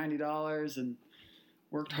cost like $90 and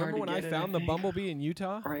worked hard Remember to when I get it, found the think. Bumblebee in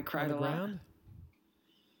Utah? Or I cried on the a lot. ground?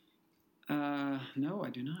 No, I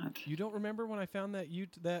do not. You don't remember when I found that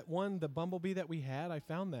one, the Bumblebee that we had? I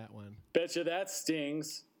found that one. Betcha that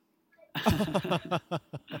stings.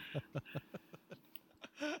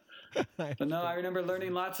 But no, I remember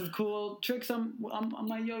learning lots of cool tricks on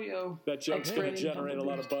my yo-yo. That joke's going to X-Brain, generate a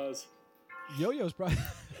lot of buzz. Yo-yo's probably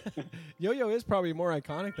Yo-yo is probably more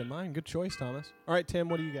iconic than mine. Good choice, Thomas. All right, Tim,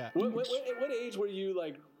 what do you got? What age were you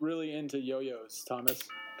like really into yo-yos, Thomas?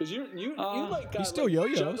 Because you like got still like,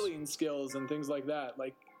 yo-yos. juggling skills and things like that.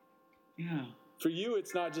 Like Yeah. for you,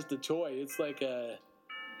 it's not just a toy. It's like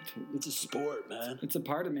it's a sport, man. It's a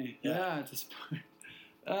part of me. Yeah. Yeah, it's a sport.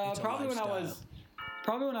 It's a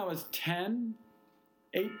Probably when I was 10,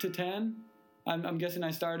 8 to 10. I'm guessing I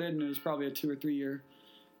started, and it was probably a 2 or 3 year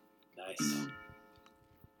Nice.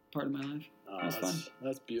 part of my life. Oh, That's fun.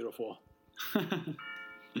 that's beautiful. All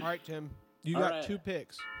right, Tim. You All got right. 2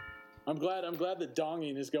 picks. I'm glad that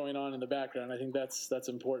donging is going on in the background. I think that's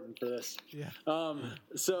important for this. Yeah.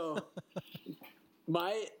 So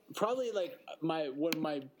my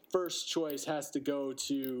first choice has to go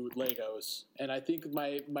to Legos, and I think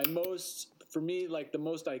my most, for me, like the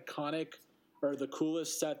most iconic or the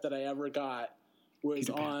coolest set that I ever got was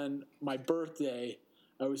on my birthday.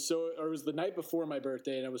 It was the night before my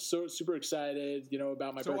birthday, and I was so super excited,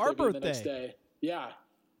 about my So birthday our being the next birthday. day. Yeah.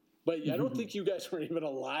 But I don't think you guys were even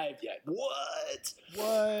alive yet. What?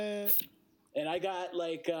 What? And I got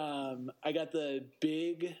I got the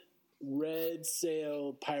big red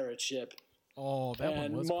sail pirate ship. Oh, that one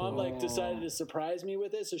And was Mom cool. decided to surprise me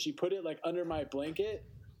with it, so she put it under my blanket.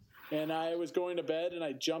 And I was going to bed, and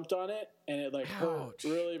I jumped on it, and it hurt Ouch.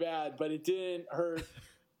 really bad, but it didn't hurt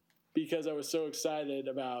because I was so excited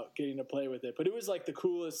about getting to play with it. But it was the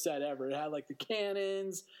coolest set ever. It had the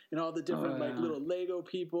cannons and all the different little Lego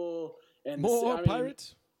people and More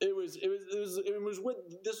pirates. This was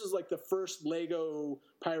the first Lego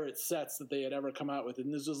pirate sets that they had ever come out with,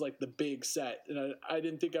 and this was the big set, and I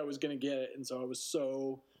didn't think I was going to get it, and so I was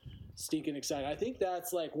so stinking excited. I think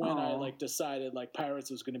that's when I decided pirates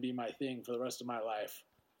was going to be my thing for the rest of my life.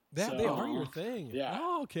 They are your thing. Yeah.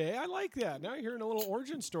 Oh, okay. I like that. Now you're hearing a little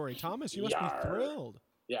origin story. Thomas, you must be thrilled.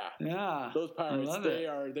 Yeah. Yeah. Those pirates, I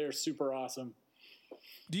love they're super awesome.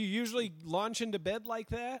 Do you usually launch into bed like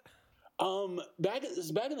that? Back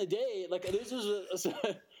in the day, this was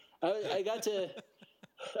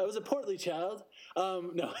I was a portly child.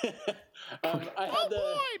 No. I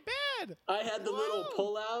had the little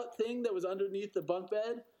pull-out thing that was underneath the bunk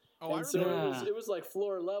bed. Oh, and so it was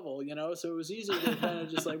floor level, so it was easy to kind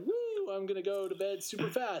of just woo, I'm gonna go to bed super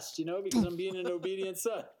fast, because I'm being an obedient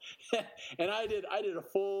son. And I did a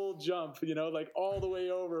full jump, all the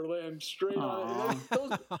way over, land straight on it.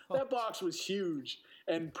 And that box was huge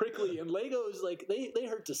and prickly, and Legos they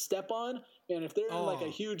hurt to step on, and if they're in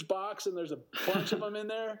a huge box and there's a bunch of them in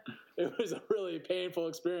there, it was a really painful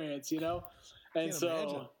experience, And so,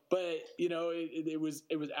 imagine. but it was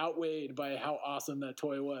outweighed by how awesome that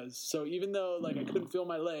toy was. So even though I couldn't feel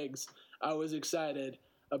my legs, I was excited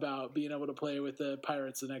about being able to play with the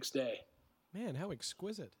pirates the next day. Man, how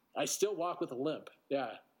exquisite. I still walk with a limp.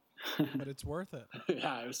 Yeah. But it's worth it.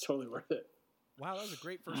 Yeah, it was totally worth it. Wow, that was a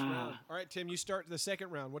great first round. All right, Tim, you start the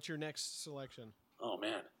second round. What's your next selection? Oh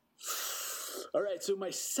man. All right, so my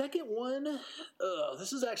second one,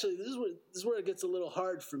 this is where it gets a little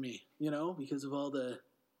hard for me, because of all the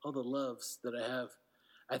loves that I have.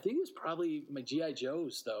 I think it's probably my G.I.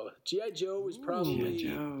 Joes, though. G.I. Joe was probably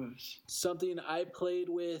something I played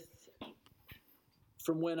with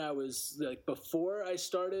from when I was before I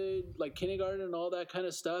started kindergarten and all that kind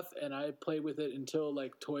of stuff, and I played with it until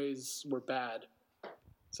toys were bad.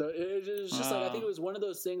 So it was just I think it was one of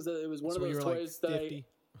those things that it was one of those toys that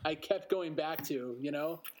I kept going back to,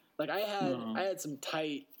 I had some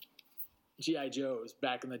tight G.I. Joes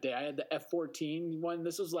back in the day. I had the F-14 one.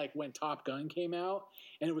 This was when Top Gun came out,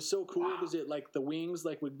 and it was so cool because it the wings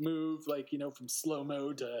would move from slow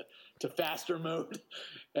mode to faster mode,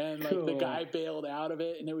 and the guy bailed out of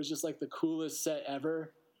it, and it was just the coolest set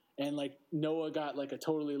ever. And Noah got a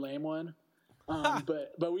totally lame one.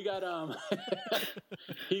 But we got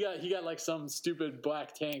he got some stupid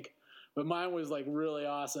black tank. But mine was really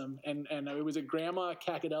awesome, and it was at Grandma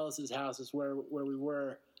Cacadelis's house. Is where we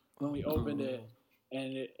were when we opened it,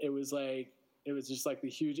 and it was just the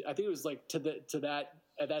huge. I think it was at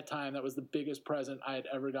that time that was the biggest present I had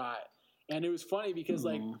ever got, and it was funny because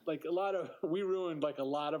we ruined a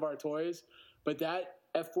lot of our toys, but that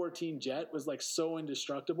F-14 jet was so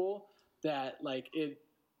indestructible that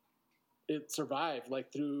it survived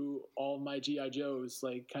through all my G.I. Joes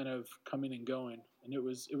kind of coming and going. And it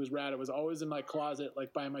was rad. It was always in my closet,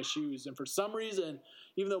 by my shoes. And for some reason,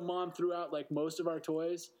 even though Mom threw out most of our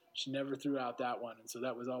toys, she never threw out that one. And so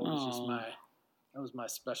that was always just my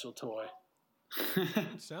special toy.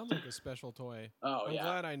 It sounds like a special toy. Oh, I'm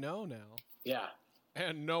glad I know now. Yeah.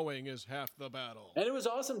 And knowing is half the battle. And it was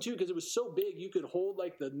awesome too because it was so big you could hold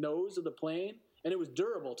the nose of the plane. And it was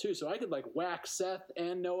durable too, so I could whack Seth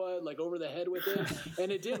and Noah over the head with it,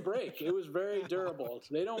 and it didn't break. It was very durable.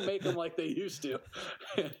 They don't make them like they used to.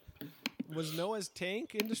 Was Noah's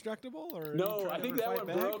tank indestructible, or no? I think that one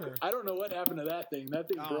broke. Or? I don't know what happened to that thing. That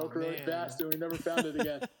thing broke really fast, and we never found it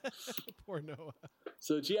again. Poor Noah.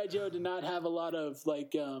 So G.I. Joe did not have a lot of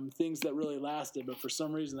things that really lasted, but for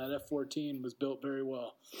some reason that F-14 was built very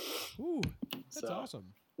well. Ooh, that's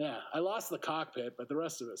awesome. Yeah, I lost the cockpit, but the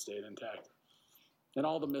rest of it stayed intact. And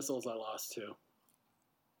all the missiles I lost too.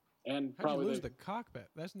 And How'd probably you lose the cockpit?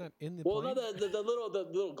 That's not in the well, plane? no, the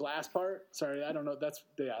little glass part. Sorry, I don't know.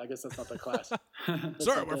 I guess that's not the class.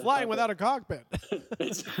 Sir, we're flying without a cockpit.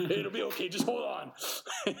 It'll be okay. Just hold on.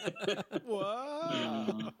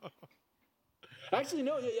 Whoa. Actually,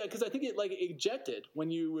 no, yeah, because I think it ejected when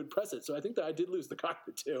you would press it. So I think that I did lose the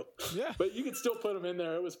cockpit too. Yeah. But you could still put them in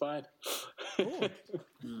there. It was fine. Cool.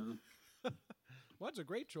 Well, that's a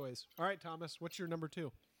great choice. All right, Thomas, what's your number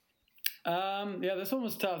 2? Yeah, this one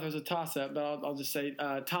was tough. There's a toss-up, but I'll just say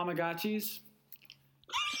Tamagotchis.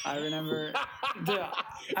 I remember.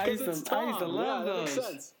 I used to love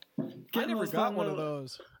those. I never got one of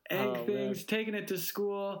those. egg Oh, things, man. taking it to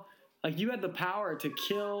school. Like you had the power to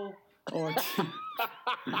kill or to,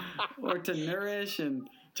 or to nourish and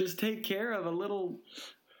just take care of a little,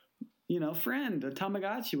 friend, a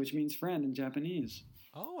Tamagotchi, which means friend in Japanese.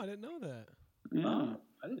 Oh, I didn't know that. Yeah. Oh,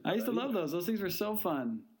 I didn't know I used to that love either. those. Those things were so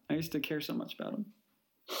fun. I used to care so much about them.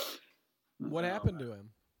 What happened to him?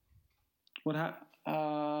 What happened?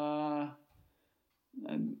 I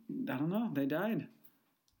don't know. They died.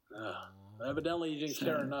 Evidently, you didn't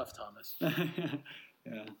care enough, Thomas.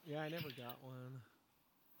 Yeah. Yeah, I never got one.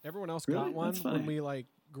 Everyone else Really? got one That's funny. when we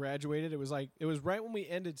graduated. It was right when we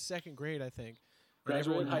ended second grade, I think. And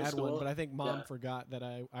Graduated everyone high had one, school? but I think Mom Yeah. forgot that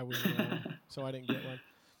I was around, so I didn't get one.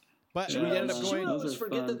 But She we would ended up always- she going. would always Those are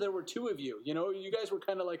forget fun. that there were two of you. You guys were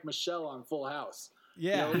kind of like Michelle on Full House.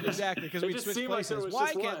 Yeah, You know, exactly. Because it we just switched seemed like there places. was Why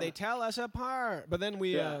just can't one. they tell us apart? But then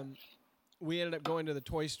we Yeah. we ended up going to the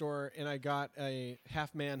toy store, and I got a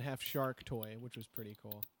half man, half shark toy, which was pretty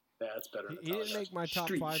cool. Yeah, that's better. He than didn't Thomas. make my top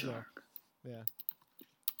Street 5 Shark. though. Yeah.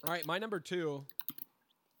 All right, my number 2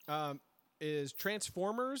 is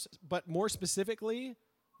Transformers, but more specifically,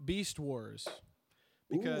 Beast Wars,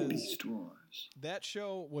 because Beast Wars. that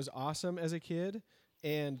show was awesome as a kid,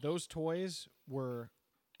 and those toys were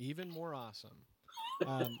even more awesome.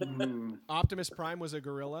 Optimus Prime was a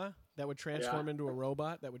gorilla that would transform into a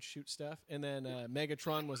robot that would shoot stuff, and then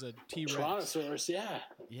Megatron was a T-Rex. Tyrannosaurus, yeah.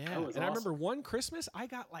 Yeah, That was and I awesome. remember one Christmas I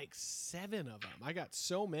got like 7 of them. I got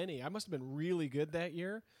so many. I must have been really good that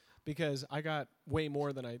year because I got way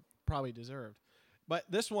more than I probably deserved. But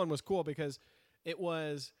this one was cool because it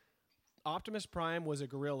was Optimus Prime was a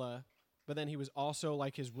gorilla, but then he was also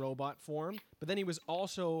like his robot form, but then he was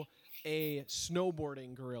also a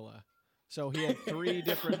snowboarding gorilla. So he had 3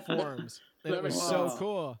 different forms, and it was makes so sense.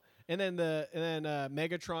 cool. And then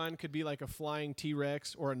Megatron could be like a flying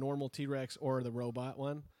T-Rex or a normal T-Rex or the robot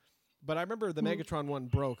one. But I remember the Megatron one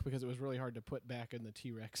broke because it was really hard to put back in the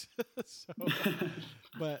T-Rex.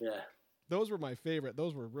 But Yeah. those were my favorite.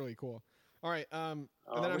 Those were really cool. All right, and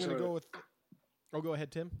then I I'm wish going I to go would've- with. Oh, go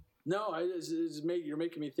ahead, Tim. No, you're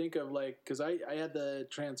making me think of because I had the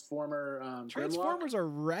Transformer Grimlock. Transformers are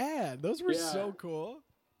rad. Those were Yeah. so cool.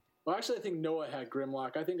 Well, actually, I think Noah had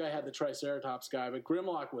Grimlock. I think I had the Triceratops guy, but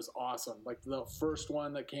Grimlock was awesome. Like the first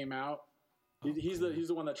one that came out. He's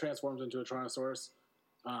the one that transforms into a Tyrannosaurus.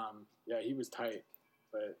 Yeah, he was tight,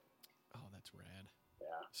 but Oh, that's rad. yeah,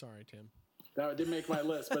 Sorry, Tim. that didn't make my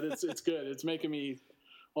list, but it's good. It's making me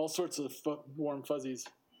all sorts of warm fuzzies.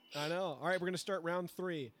 I know. All right, we're going to start round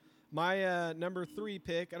 3. My number 3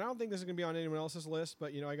 pick, and I don't think this is going to be on anyone else's list,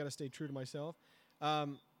 but I got to stay true to myself.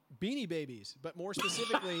 Beanie Babies, but more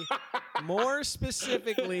specifically,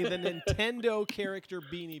 the Nintendo character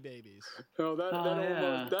Beanie Babies. Oh, that yeah.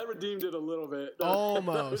 almost that redeemed it a little bit. That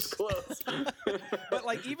Almost. was close. But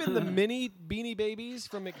like even the mini Beanie Babies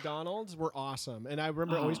from McDonald's were awesome, and I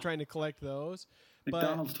remember always trying to collect those. But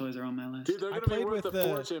McDonald's toys are on my list. Dude, they're I gonna be played worth with a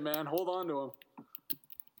fortune, man. Hold on to them.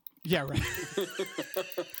 yeah, right.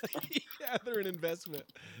 Yeah, they're an investment.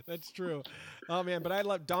 That's true. Oh man, but I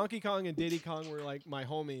love Donkey Kong and Diddy Kong were like my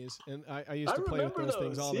homies, and I used to play with remember those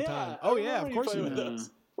things all the Yeah, time. I Oh yeah, remember of course you you played did. with did. those.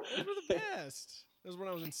 Those were the best. That was when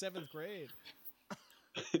I was in 7th grade.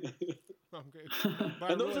 I'm good. But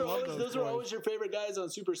I And those really are love always those are toys. always your favorite guys on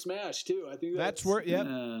Super Smash too. I think That's where. Yep.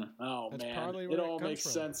 Yeah. Oh That's man, probably it where it all comes makes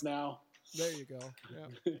from. sense now. There you go.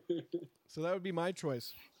 Yeah. So that would be my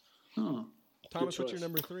choice. Oh. Thomas, what's your choice.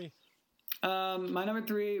 number 3? My number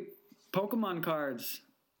 3, Pokemon cards.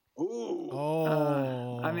 Ooh,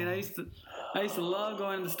 Oh. I mean, I used to love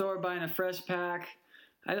going to the store buying a fresh pack.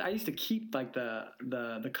 I used to keep like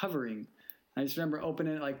the covering. I just remember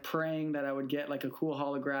opening it, like praying that I would get like a cool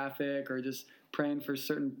holographic, or just praying for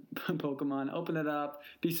certain Pokemon. Open it up,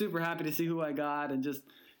 be super happy to see who I got, and just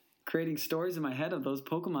creating stories in my head of those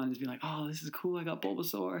Pokemon. Just be like, oh, this is cool. I got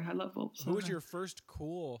Bulbasaur. I love Bulbasaur. Who was your first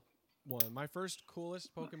cool one? My first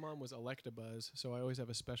coolest Pokemon was Electabuzz, so I always have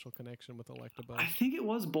a special connection with I Electabuzz. think it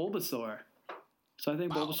was Bulbasaur. So I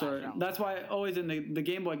think Bulbasaur. That's why always in the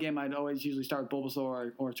Game Boy game, I'd always usually start with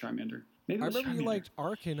Bulbasaur or Charmander. Maybe it I was remember you Charmander. liked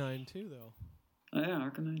Arcanine too, though. Oh yeah,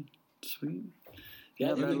 Arcanine. Sweet.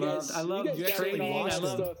 yeah, but I loved you guys got trading. into all I that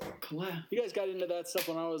loved stuff. You guys got into that stuff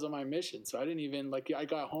when I was on my mission, so I didn't even I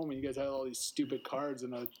got home and you guys had all these stupid cards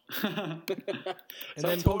and And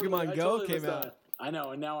then Pokemon Go came missed out. that. I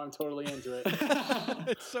know, and now I'm totally into it.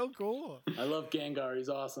 It's so cool. I love Gengar. He's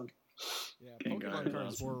awesome. Yeah, Gengar Pokemon is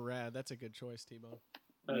cards awesome. were rad. That's a good choice, T-Bone.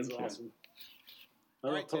 That's Thank you. awesome. I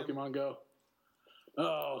All love right, Tim. Pokemon Go.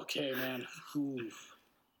 Oh, okay, man. Oof.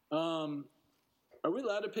 Are we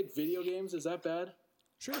allowed to pick video games? Is that bad?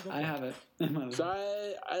 Sure. Go for I it. have it in my list. So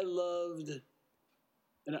I loved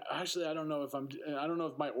and actually I don't know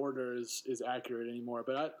if my order is accurate anymore.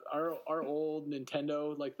 But our old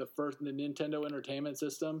Nintendo, like the Nintendo Entertainment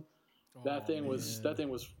System, that thing was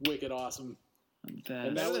wicked awesome. And Better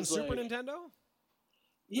that than was Super like, Nintendo?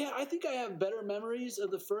 Yeah, I think I have better memories of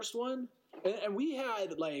the first one. And we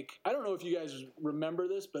had like, I don't know if you guys remember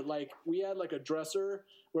this, but like we had like a dresser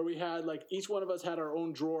where we had like each one of us had our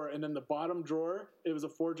own drawer, and then the bottom drawer, it was a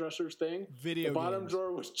 4 dressers thing. Video The bottom games.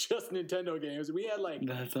 drawer was just Nintendo games. We had like,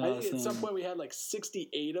 That's I think at some awesome. point we had like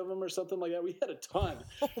 68 of them or something like that. We had a ton.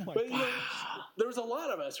 Oh my But you know, god. there was a lot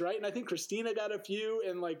of us, right? And I think Christina got a few,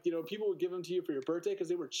 and like, you know, people would give them to you for your birthday because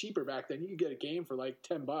they were cheaper back then. You could get a game for like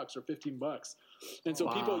 $10 or $15, and so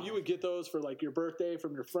Wow. you would get those for like your birthday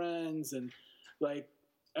from your friends, and like,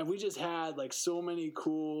 and we just had like so many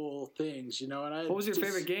cool things, you know. And I What was your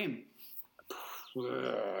favorite game?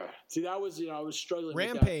 See, that was, you know, I was struggling. with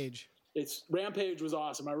that. Rampage. Rampage was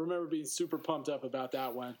awesome. I remember being super pumped up about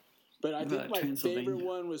that one. But I think my Transylvania. favorite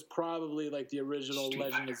one was probably like the original Street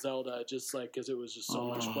Legend Fighter. of Zelda, just like because it was just so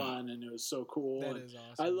much fun and it was so cool. That And is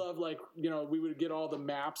awesome. I love, like, you know, we would get all the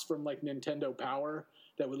maps from like Nintendo Power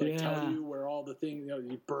that would like tell Yeah. you where all the things, you know,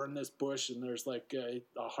 you burn this bush and there's like a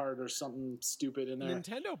heart or something stupid in there.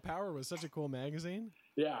 Nintendo Power was such a cool magazine.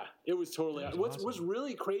 Yeah, it was totally. That was What's awesome.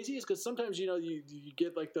 really crazy is because sometimes, you know, you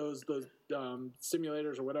get like those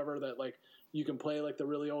simulators or whatever that like you can play like the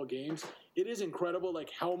really old games. It is incredible like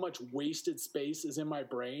how much wasted space is in my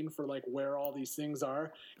brain for like where all these things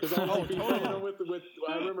are. Because I Oh, like, totally. with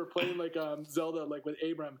I remember playing like Zelda like with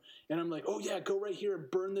Abram, and I'm like, oh yeah, go right here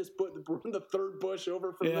and burn the third bush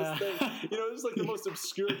over from Yeah. this thing. You know, it's like the most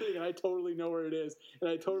obscure thing, and I totally know where it is, and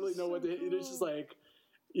I totally know what it is. Just like,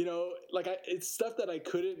 you know, like it's stuff that I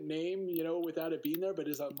couldn't name, you know, without it being there. But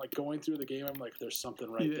as I'm like going through the game, I'm like, there's something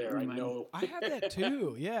right Yeah, there. I remind me. know. I have that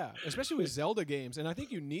too, yeah. Especially with Zelda games, and I think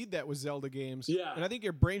you need that with Zelda games. Yeah. And I think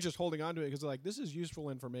your brain's just holding on to it because like this is useful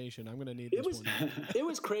information. I'm gonna need It this was one. it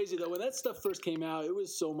was crazy though when that stuff first came out. It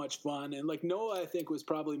was so much fun, and like Noah, I think was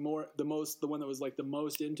probably the one that was like the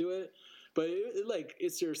most into it. But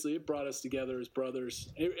it seriously, it brought us together as brothers.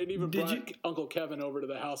 It even Did brought you- Uncle Kevin over to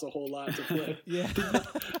the house a whole lot to play. Yeah.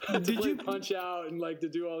 to Did play you- Punch Out and like to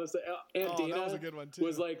do all this stuff. Aunt Oh, Dana that was a good one, too.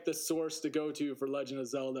 was like the source to go to for Legend of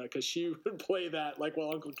Zelda because she would play that like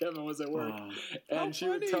while Uncle Kevin was at work, Oh. and How she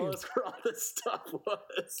would funny. tell us where all this stuff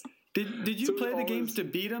was. Did you So we play the always- games to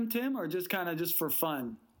beat them, Tim, or just kind of just for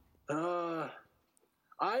fun?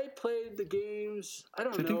 I played the games. I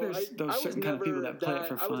don't I think know. there's those I was certain kind of people never that play it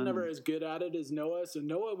for I was fun. never as good at it as Noah. So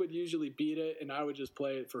Noah would usually beat it, and I would just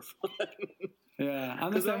play it for fun. Yeah,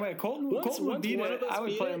 I'm the 'Cause same way. Colton once would beat one it. of us I would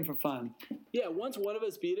beat play it- them for fun. Yeah, once one of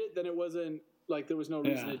us beat it, then it wasn't like there was no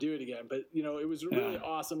reason Yeah. to do it again. But you know, it was really Yeah.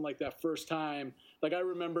 awesome. Like that first time, like I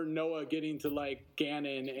remember Noah getting to like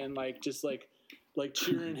Ganon and like just like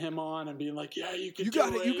cheering him on and being like, "Yeah, you can You do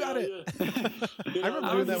got it, you yeah, got it." yeah." You I know, remember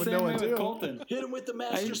I doing was that the with same Noah way too. with Colton. hit him with the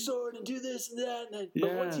master I- sword and do this and that.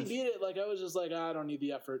 But once he Yes. beat it, like I was just like, I don't need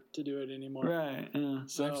the effort to do it anymore. Right. Yeah.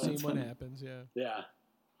 So I've seen that's what funny. happens. Yeah. yeah.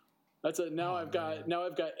 That's now I've got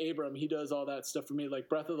Abram. He does all that stuff for me. Like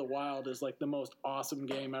Breath of the Wild is like the most awesome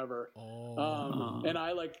game ever. Oh. And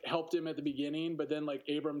I like helped him at the beginning, but then like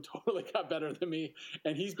Abram totally got better than me,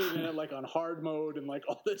 and he's beating it like on hard mode and like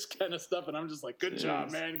all this kind of stuff. And I'm just like, good job,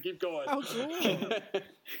 Yes. man, keep going. How cool.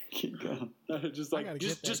 Keep going. just I like gotta get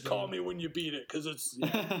that just call game. me when you beat it because it's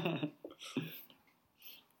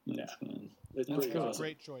That's fun. it's That's pretty cool. awesome.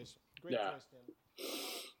 Great choice. Great Yeah. choice, Tim.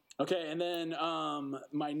 Okay, and then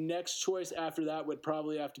my next choice after that would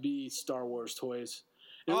probably have to be Star Wars toys.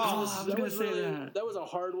 And Oh, I was gonna say that. That was a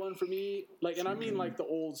hard one for me. Like, and I mean like the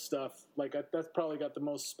old stuff. Like that's probably got the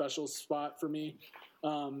most special spot for me.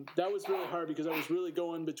 That was really hard because I was really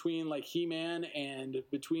going between like He-Man and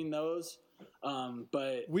between those.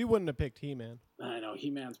 But We wouldn't have picked He-Man. I know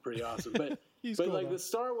He-Man's pretty awesome, but He's but cool, like though. the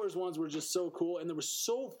Star Wars ones were just so cool, and there were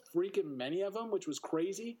so freaking many of them, which was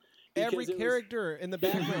crazy. Every because it was- character in the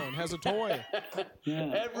background has a toy.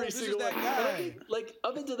 Yeah. Every this is single that one. But I guy. think, like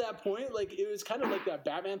up until that point, like it was kind of like that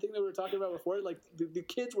Batman thing that we were talking about before. Like the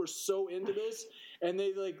kids were so into this, and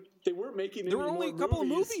they weren't making. There were any only more a couple of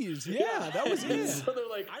movies. Yeah, that was it. So they're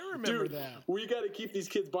like, I remember dude, that. we got to keep these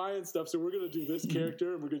kids buying stuff, so we're gonna do this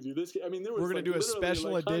character, and we're gonna do this. I mean, there was We're gonna like, do a literally,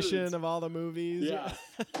 special like, edition hundreds. of all the movies. Yeah.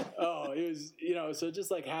 Oh, it was, so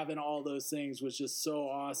just like having all those things was just so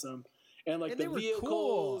awesome. And like And the they were vehicles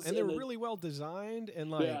cool, and they were the- really well designed,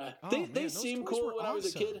 and like, yeah, oh, they man, those seemed toys cool were when I was a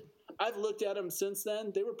awesome. kid. I've looked at them since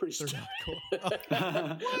then. They were pretty They're stupid.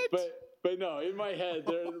 not cool. But But no, in my head,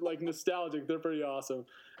 they're like nostalgic. They're pretty awesome.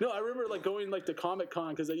 No, I remember like going like to Comic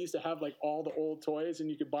Con because I used to have like all the old toys and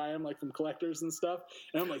you could buy them like from collectors and stuff.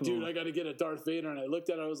 And I'm like, dude, I got to get a Darth Vader. And I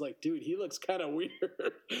looked at it, I was like, dude, he looks kind of weird.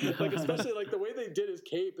 Like especially like the way they did his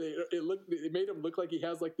cape, it made him look like he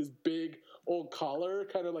has like this big old collar,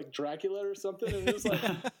 kind of like Dracula or something. And it was like,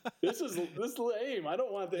 this is lame. I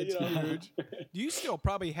don't want that. It's you know, huge. You still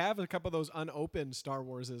probably have a couple of those unopened Star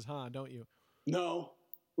Warses, huh? Don't you? No.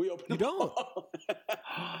 We opened You them don't? all.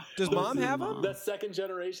 Does Mom have them? That second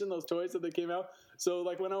generation, those toys that they came out. So,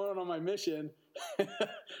 like, when I went on my mission,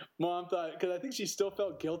 Mom thought, because I think she still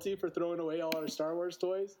felt guilty for throwing away all our Star Wars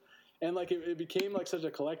toys. And, like, it became, like, such a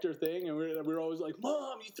collector thing. And we were always like,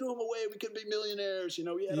 Mom, you threw them away. We could be millionaires. You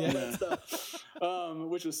know, we had all that stuff,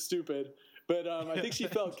 which was stupid. But I think she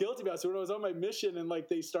felt guilty about it. So when I was on my mission and, like,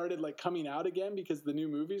 they started, like, coming out again because the new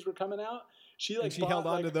movies were coming out, she held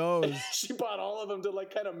on to those. She bought all of them to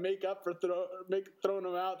like kind of make up for throwing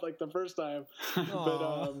them out like the first time.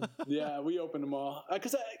 But yeah, we opened them all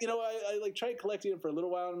because I like tried collecting them for a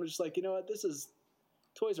little while and I'm just like, you know what,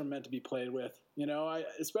 toys are meant to be played with. You know,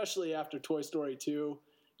 especially after Toy Story 2,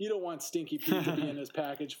 you don't want Stinky Pete to be in his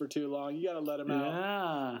package for too long. You got to let him out.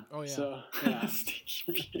 Yeah. Oh yeah. So yeah.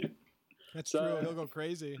 Stinky Pete. That's true. He'll go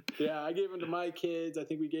crazy. Yeah, I gave them to my kids. I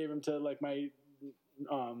think we gave them to like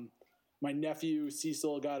my nephew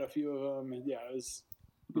Cecil got a few of them, and yeah, it was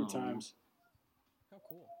good times. How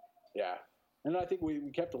cool! Yeah, and I think we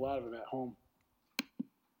kept a lot of them at home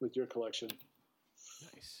with your collection.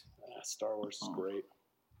 Nice. Star Wars is great.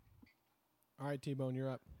 All right, T-Bone, you're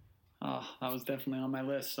up. Oh, that was definitely on my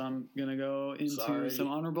list. So I'm gonna go into some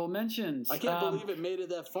honorable mentions. I can't believe it made it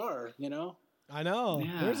that far. You know. I know.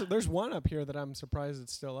 Yeah. There's one up here that I'm surprised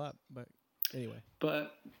it's still up, but anyway.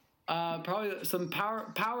 But probably some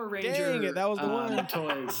Power Ranger. Dang it, that was the one.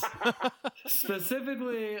 Toys.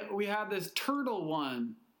 Specifically, we had this turtle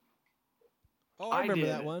one. Oh, I remember did.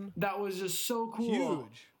 that one. That was just so cool.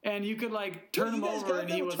 Huge. And you could like turn him over, and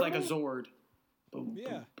he was like a Zord. Boom,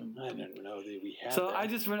 Yeah. boom, boom. I didn't know that we had. So that. I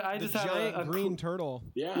just The have giant a green turtle.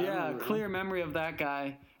 Yeah, I remember clear memory of that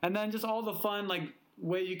guy, and then just all the fun like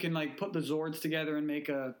way you can like put the Zords together and make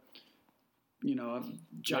a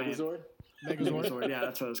giant Megazord. Megazord. Yeah,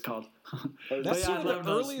 that's what it's called. That's yeah, I one of the love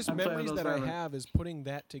those. earliest I'm playing memories those that I forever. have is putting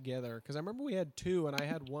that together. Because I remember we had two, and I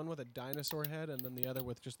had one with a dinosaur head, and then the other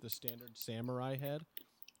with just the standard samurai head.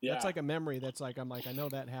 Yeah, That's like a memory. I'm like, I know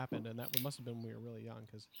that happened, and that must have been when we were really young,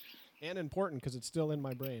 and important because it's still in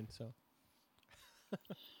my brain. So.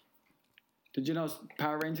 Did you know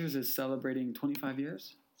Power Rangers is celebrating 25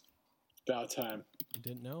 years? about time. I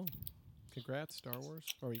didn't know. Congrats, Star Wars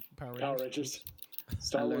or Power Power Rangers. Rangers.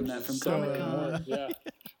 Star I learned Wars that from is so Comic-Con. more. Yeah,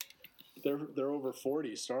 they're over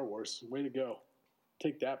 40. Star Wars, way to go!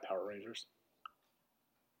 Take that, Power Rangers.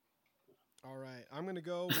 All right, I'm gonna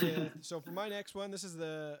go with. So for my next one, is this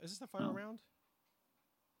the final round?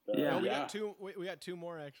 Yeah. No, we yeah. got two. We got two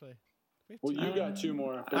more actually. We have Well, two. you got two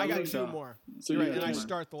more. I got think two so. more. So Right, you and got I two more.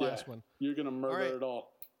 start the Yeah. last one. You're gonna murder right. it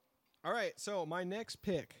all. All right, so my next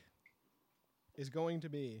pick is going to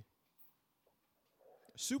be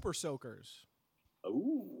Super Soakers.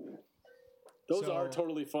 Ooh, those So- are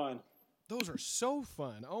totally fun. Those are so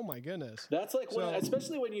fun. Oh my goodness. That's like So-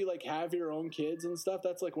 especially when you like have your own kids and stuff.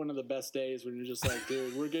 That's like one of the best days when you're just like,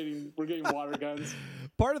 dude, we're getting water guns.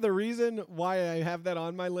 Part of the reason why I have that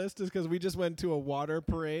on my list is because we just went to a water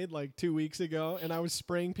parade like 2 weeks ago, and I was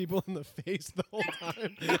spraying people in the face the whole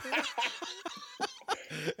time.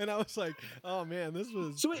 And I was like, oh man, this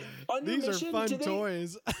was. So wait, on your These are mission, fun do they-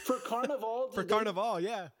 toys for Carnival. for Carnival.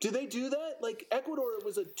 Yeah, Do they do that? Like Ecuador, it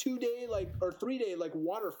was a 2-day or 3-day like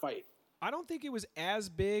water fight. I don't think it was as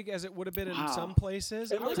big as it would have been in Wow. some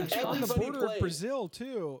places. And, I was like, actually on the everybody border played. of Brazil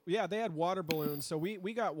too. Yeah, they had water balloons, so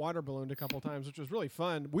we got water ballooned a couple times, which was really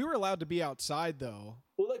fun. We were allowed to be outside though.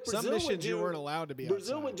 Well, like Brazil Some missions would do, you weren't allowed to be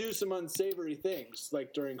Brazil outside. would do some unsavory things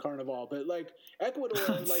like during Carnival, but like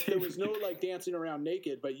Ecuador, like there was no like dancing around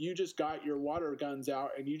naked, but you just got your water guns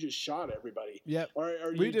out and you just shot everybody. Yep. Or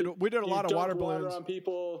We you did a lot of dumped water balloons. on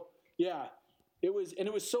people. Yeah. It was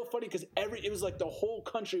so funny because it was like the whole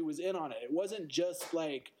country was in on it. It wasn't just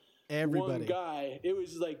like Everybody. one guy. It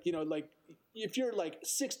was like, like if you're like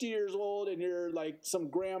 60 years old and you're like some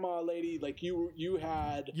grandma lady, like you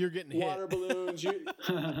had You're getting hit. water balloons.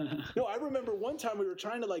 No, I remember one time we were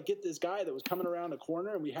trying to like get this guy that was coming around a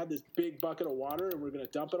corner and we had this big bucket of water and we were going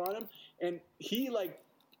to dump it on him. And he like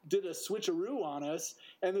did a switcheroo on us,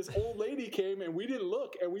 and this old lady came, and we didn't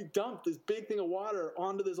look, and we dumped this big thing of water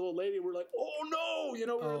onto this old lady. We're like, oh no,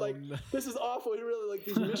 we were like, no. this is awful. We really like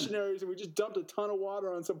these missionaries, and we just dumped a ton of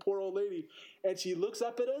water on some poor old lady. And she looks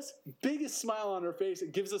up at us, biggest smile on her face,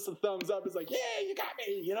 and gives us a thumbs up. It's like, yeah, you got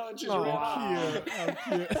me, and she's ran off.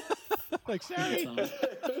 How cute. Like, sorry.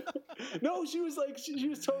 No, she was like, she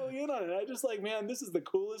was totally in on it. I just like, man, this is the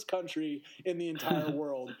coolest country in the entire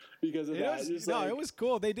world because of that. It was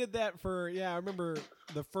cool. They did that for, I remember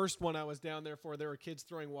the first one I was down there for, there were kids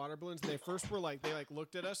throwing water balloons. And they first were like, they like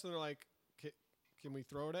looked at us and they're like, can we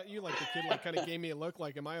throw it at you? Like the kid like kind of gave me a look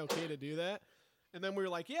like, am I okay to do that? And then we were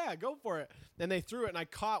like, yeah, go for it. And they threw it, and I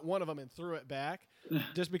caught one of them and threw it back,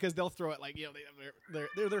 just because they'll throw it like,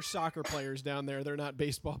 they're soccer players down there. They're not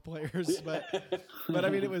baseball players, but I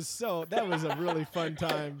mean, that was a really fun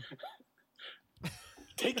time.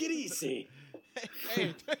 Take it easy.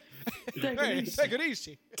 Hey, take it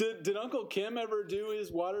easy. Did Uncle Kim ever do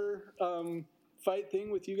his water fight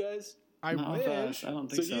thing with you guys? I wish. I don't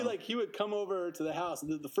think so. So he would come over to the house.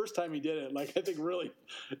 The first time he did it, like I think really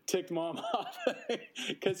ticked Mom off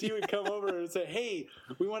because he would come over and say, "Hey,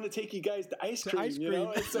 we want to take you guys to ice cream,"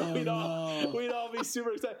 And so we'd all be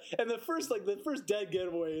super excited. And the first dead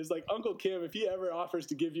giveaway is like Uncle Kim. If he ever offers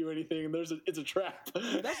to give you anything, it's a trap.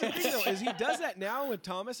 That's the thing though, is he does that now with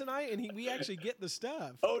Thomas and I, and we actually get the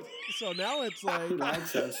stuff. Oh, so now it's like He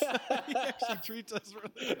likes us. he actually treats us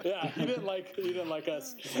really good. Yeah, he didn't like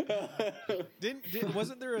us.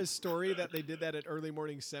 Wasn't there a story that they did that at early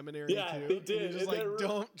morning seminary Yeah, too? they did. And you're just like,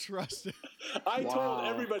 don't trust it. I told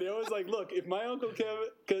everybody, I was like, look, if my Uncle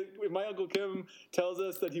Kim tells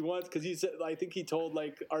us that he wants, because he said, I think he told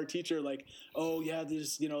like our teacher, like, oh yeah,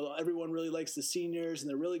 there's everyone really likes the seniors and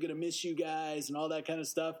they're really gonna miss you guys and all that kind of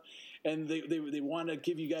stuff. And they want to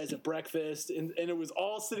give you guys a breakfast, and it was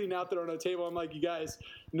all sitting out there on a table. I'm like, you guys,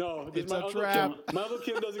 no, It's my a Uncle trap. Kim, my Uncle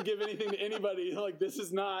Kim doesn't give anything to anybody. Like this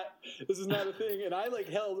is not a thing. And I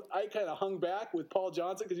kind of hung back with Paul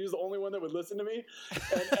Johnson because he was the only one that would listen to me,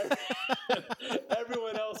 and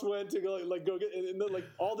everyone else went to go get, and then like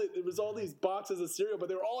it was all these boxes of cereal, but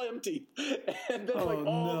they were all empty. And then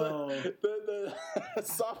the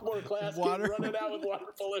sophomore class came running out with water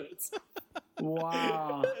balloons.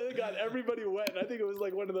 Wow. It got everybody wet. And I think it was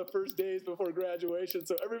like one of the first days before graduation,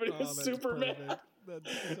 so everybody was super mad. That's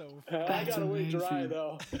so I gotta wait dry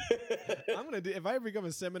though. I'm gonna do. If I become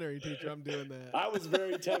a seminary teacher, I'm doing that. I was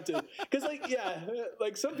very tempted because,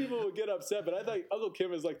 like some people would get upset, but I thought Uncle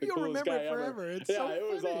Kim is like the You'll coolest remember guy it forever. ever. It's so it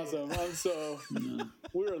was funny. awesome.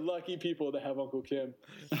 We were lucky people to have Uncle Kim.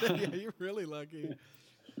 Yeah, you're really lucky.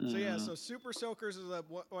 So Super Soakers is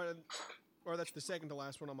or that's the second to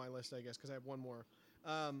last one on my list, I guess, because I have one more.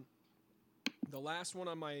 The last one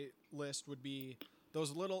on my list would be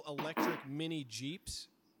those little electric mini Jeeps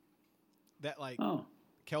that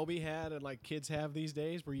Kelby had and like kids have these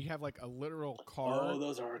days, where you have like a literal car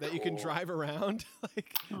that you can drive around.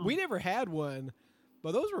 We never had one,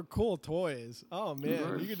 but those were cool toys. Oh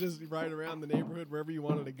man, you could just ride around the neighborhood wherever you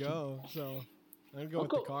wanted to go. So I'd go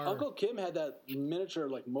with the car. Uncle Kim had that miniature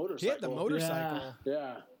motorcycle. He had the motorcycle.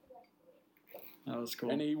 Yeah. That was cool.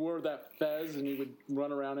 And he wore that fez, and he would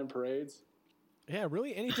run around in parades. Yeah,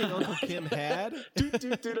 really anything Uncle Kim had,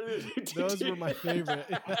 those were my favorite.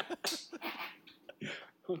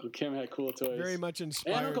 Uncle Kim had cool toys. Very much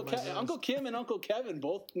inspired and Uncle Kim and Uncle Kevin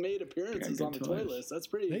both made appearances on the toy list. That's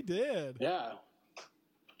pretty. They did. Yeah.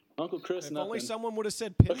 Uncle Chris, if nothing. only someone would have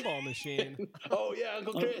said pinball machine. Oh, yeah,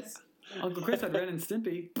 Uncle Chris. Uncle Chris had Ren and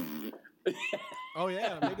Stimpy. Oh,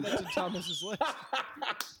 yeah, maybe that's in Thomas's list.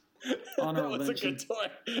 That was a good toy.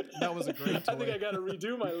 That was a great toy. I think I got to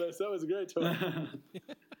redo my list. That was a great toy.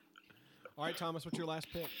 All right, Thomas, what's your last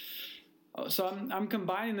pick? So I'm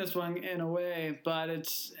combining this one in a way, but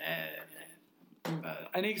it's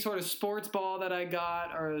any sort of sports ball that I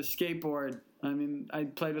got or a skateboard. I mean, I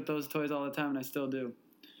played with those toys all the time, and I still do.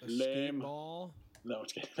 Lame. Ball. No,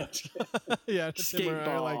 it's kidding. Yeah,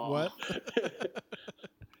 skateball. Like what?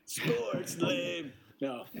 Sports lame.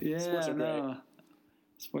 No. Yeah, sports are great.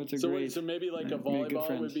 Sports are great. So maybe like a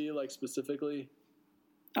volleyball would be like specifically.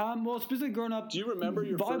 Well, specifically growing up. Do you remember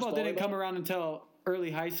your volleyball? First volleyball didn't come around until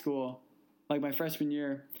early high school, like my freshman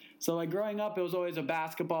year. So like growing up, it was always a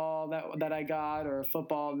basketball that I got or a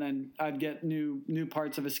football, and then I'd get new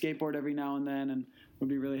parts of a skateboard every now and then, and would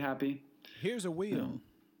be really happy. Here's a wheel.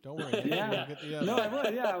 Don't worry. Yeah. No, I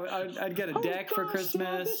would. Yeah, I'd get a deck for Christmas.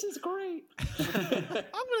 Dad, this is great. I'm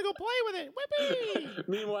gonna go play with it. Whippy.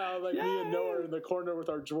 Meanwhile, like me and Noah are in the corner with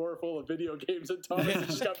our drawer full of video games, and Thomas has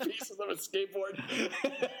just got pieces of a skateboard.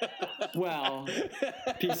 Well,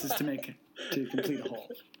 pieces to complete a whole.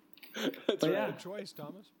 That's But right. yeah. Good choice,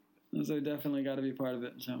 Thomas. Those are definitely got to be part of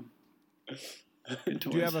it. So, good Do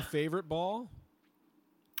you toys. have a favorite ball?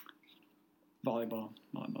 volleyball?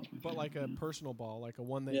 Volleyball's my But like a favorite. personal ball, like a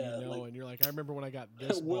one that Yeah, you know, like- and you're like, I remember when I got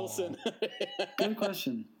this Wilson. ball. Good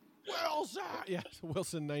question. Wilson. Yes,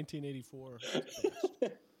 Wilson, 1984.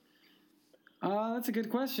 That's a good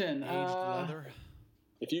question. Aged leather.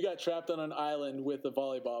 If you got trapped on an island with a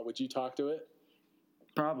volleyball, would you talk to it?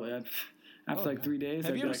 Probably. After like 3 days.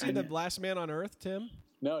 Have I'd you be ever like, seen The Last Man on Earth, Tim?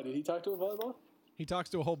 No, did he talk to a volleyball? He talks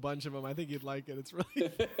to a whole bunch of them. I think you'd like it. It's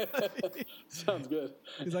really funny. Sounds good.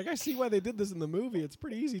 He's like, I see why they did this in the movie. It's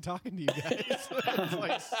pretty easy talking to you guys. It's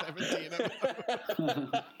like 17 of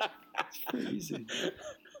them. It's pretty easy.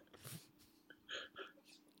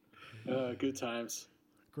 Good times.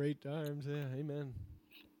 Great times. Yeah, amen.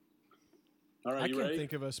 All right, I you can't ready?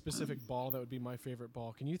 think of a specific ball that would be my favorite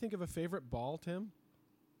ball. Can you think of a favorite ball, Tim?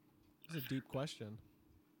 This is a deep question.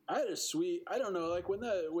 I had a sweet. I don't know, like when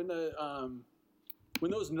those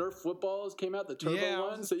Nerf footballs came out, the turbo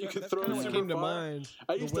ones that you could throw kinda what super came to far. mind.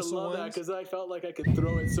 I The used to whistle love that ones? because I felt like I could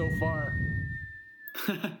throw it so far.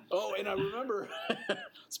 Oh, and I remember,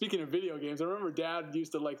 speaking of video games, I remember Dad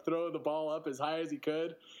used to like throw the ball up as high as he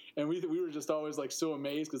could, and we were just always like so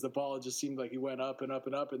amazed because the ball just seemed like he went up and up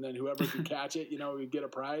and up, and then whoever could catch it, would get a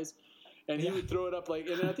prize. And he would throw it up like,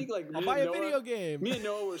 and I think like I'll me buy and a Noah, video game. Me and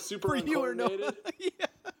Noah were super For you or no? uncoordinated. Yeah.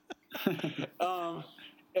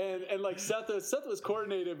 And like Seth was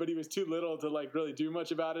coordinated, but he was too little to like really do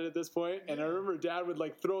much about it at this point. And I remember Dad would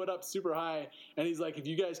like throw it up super high, and he's like, "If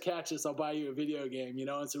you guys catch this, I'll buy you a video game,"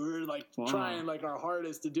 And so we were like trying like our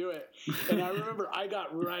hardest to do it. And I remember I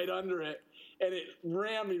got right under it, and it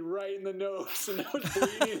rammed me right in the nose, and I was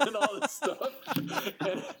bleeding and all this stuff.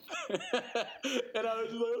 And I was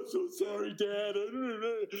just like, "I'm so sorry, Dad."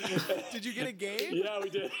 Did you get a game? Yeah, we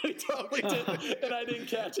did. We totally did, and I didn't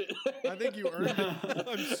catch it. I think you earned it.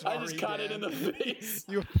 I'm sorry, I just caught it Dad. in the face.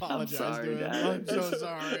 You apologize sorry, to him. Dad. I'm so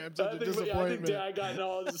sorry. I'm such a I think disappointment. Dad got in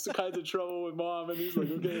all kinds of trouble with Mom, and he's like,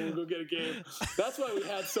 "Okay, we'll go get a game." That's why we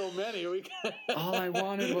had so many. All I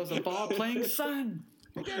wanted was a ball playing son.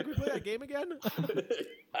 Hey, Dad, can we play that game again?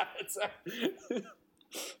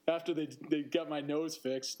 After they got my nose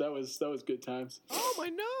fixed, that was good times. Oh, my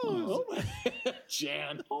nose.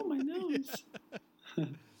 Jan. Oh, my nose.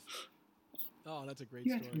 Oh, that's a great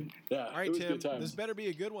Yeah. story. Yeah, All right, it was Tim, good times. this better be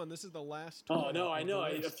a good one. This is the last. Oh tournament no, I of know. the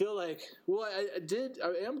I list. feel like I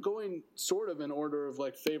am going sort of in order of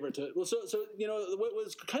like favorite to. Well, so what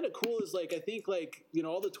was kind of cool is like I think like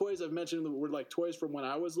all the toys I've mentioned were like toys from when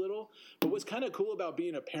I was little. But what's kind of cool about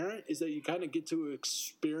being a parent is that you kind of get to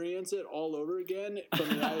experience it all over again from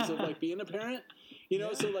the eyes of like being a parent.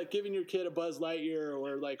 So like giving your kid a Buzz Lightyear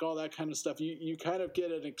or like all that kind of stuff, you kind of get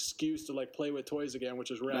an excuse to like play with toys again,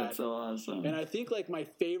 which is rad. That's so awesome. And I think like my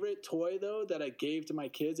favorite toy though that I gave to my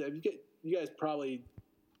kids, you guys probably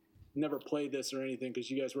never played this or anything because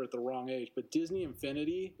you guys were at the wrong age, but Disney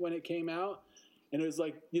Infinity when it came out, and it was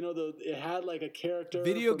like it had like a character,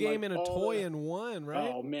 Video from, game like, and a all toy the- in one,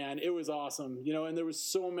 right? Oh man, it was awesome. And there was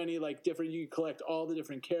so many like different. You could collect all the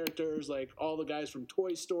different characters, like all the guys from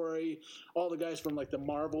Toy Story, all the guys from like the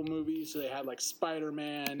Marvel movies. So they had like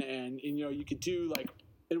Spider-Man, and you could do like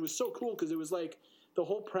it was so cool because it was like the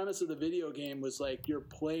whole premise of the video game was like you're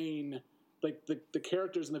playing. Like the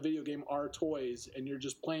characters in the video game are toys, and you're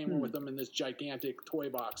just playing with them in this gigantic toy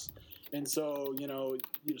box. And so,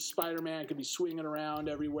 Spider-Man could be swinging around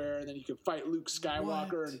everywhere, and then you could fight Luke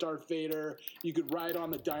Skywalker and Darth Vader. You could ride on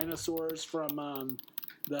the dinosaurs from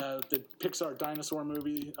the Pixar dinosaur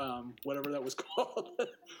movie, whatever that was called.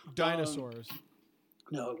 Dinosaurs.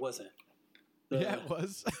 No, it wasn't. Yeah, it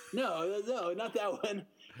was. No, not that one.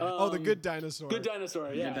 The Good Dinosaur. Good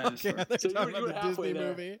Dinosaur, yeah. Dinosaur. Okay, So talking you were about the halfway Disney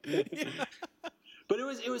there. movie. But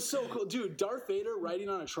it was so cool, dude. Darth Vader riding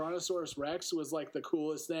on a Tyrannosaurus Rex was like the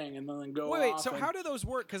coolest thing, and then go Wait, off. so and- how do those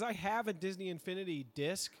work? Because I have a Disney Infinity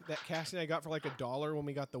disc that Cassie and I got for like $1 when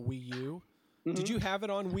we got the Wii U. Did you have it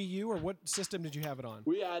on Wii U, or what system did you have it on?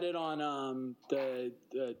 We had it on the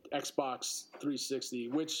Xbox 360,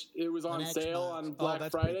 which it was on sale Xbox. on Black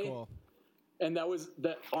that's Friday, pretty cool. and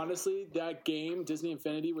honestly, that game Disney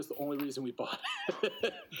Infinity was the only reason we bought it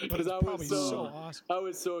But because it's I probably was so awesome. I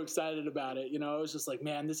was so excited about it. I was just like,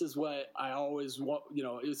 man, this is what I always want. It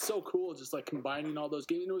was so cool, just like combining all those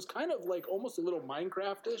games. And it was kind of like almost a little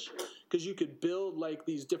Minecraft-ish because you could build like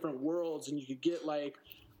these different worlds, and you could get like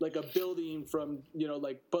a building from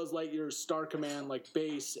like Buzz Lightyear's Star Command like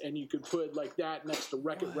base, and you could put like that next to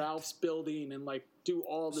Wreck-It Ralph's building and like do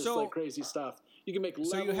all this like crazy stuff. You can make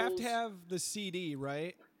levels. So you have to have the CD,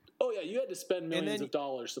 right? Oh yeah, you had to spend millions then- of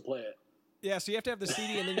dollars to play it. Yeah, so you have to have the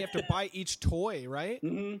CD, and then you have to buy each toy, right?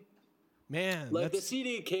 Mm-hmm. Man, Like the that's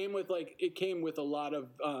CD came with a lot of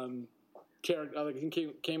character. Like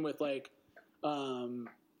it came with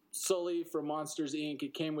Sully from Monsters Inc.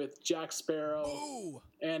 It came with Jack Sparrow, ooh.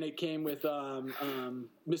 and it came with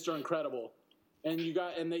Mr. Incredible. And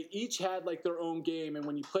they each had like their own game. And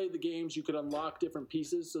when you played the games, you could unlock different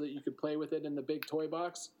pieces so that you could play with it in the big toy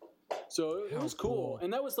box. So it How was cool. cool.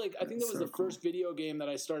 And that was like, I think that was so the cool. first video game that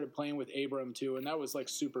I started playing with Abram too. And that was like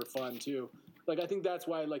super fun too. Like, I think that's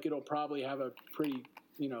why like it'll probably have a pretty,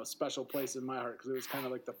 special place in my heart. Cause it was kind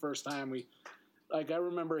of like the first time I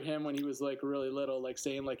remember him when he was like really little, like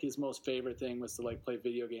saying like his most favorite thing was to like play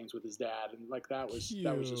video games with his dad. And like, that was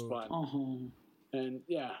just fun. Oh. And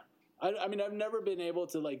yeah, I mean, I've never been able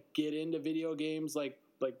to like get into video games like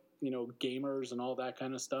gamers and all that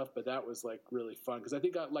kind of stuff, but that was like really fun because I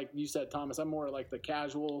think like you said, Thomas, I'm more like the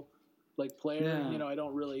casual like player. Yeah. I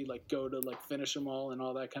don't really like go to like finish them all and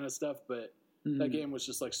all that kind of stuff, but that game was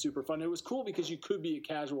just like super fun. It was cool because you could be a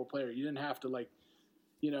casual player. You didn't have to like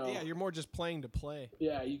Yeah, you're more just playing to play.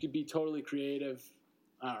 yeah, you could be totally creative.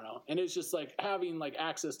 I don't know. And it's just like having like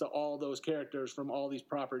access to all those characters from all these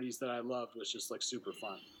properties that I loved was just like super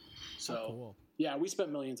fun. So Oh, cool. yeah, we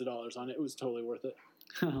spent millions of dollars on it. It was totally worth it.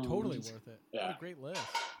 Totally worth it. What Yeah. a great list.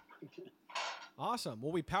 Awesome.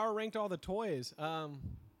 Well, we power ranked all the toys.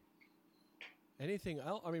 Anything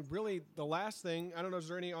else? I mean, really, the last thing, I don't know, is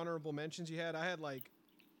there any honorable mentions you had? I had like,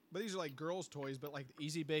 but these are like girls' toys, but like the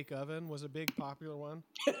Easy Bake Oven was a big popular one.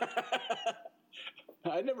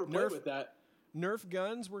 I never played Nerf- with that. Nerf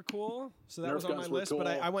guns were cool, so that Nerf was on my guns were list. But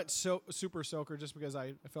cool. I went Super Soaker just because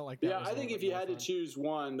I felt like that. Yeah, was I a think little if bit you more had to fun. choose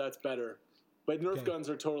one, that's better. But Nerf Okay. guns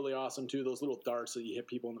are totally awesome too. Those little darts that you hit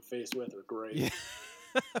people in the face with are great. Yeah.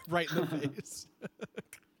 Right in the face.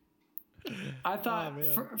 I thought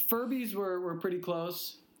man. Furbies were pretty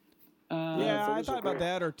close. Yeah, I Furbies thought are about great.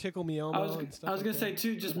 that or Tickle Me Elmo. And stuff I was like gonna say that.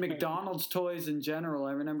 too, just McDonald's toys in general.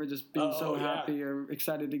 I remember just being so Oh, yeah. happy or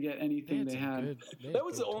excited to get anything they had. That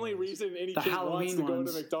was the only reason any The kid wants Halloween to go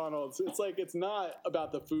ones. to McDonald's. It's like it's not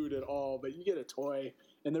about the food at all, but you get a toy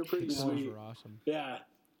and they're pretty Those sweet. were awesome. Yeah.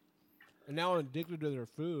 And now I'm addicted to their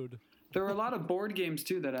food. There were a lot of board games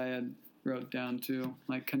too that I had wrote down too.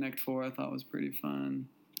 Like Connect Four, I thought was pretty fun.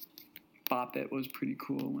 Bop It was pretty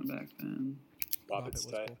cool when back then. Bob, Bop it's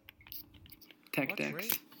It was tight. cool. Tech Well, Decks.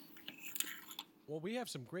 great. Well, we have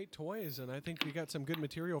some great toys, and I think we got some good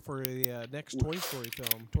material for the next Toy Story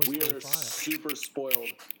film, Toy We Story are 5. super spoiled.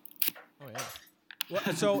 Oh, yeah.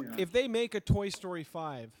 Well, so Yeah. if they make a Toy Story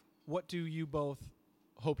 5, what do you both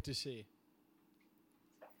hope to see?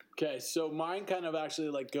 Okay, so mine kind of actually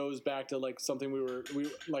like goes back to like something we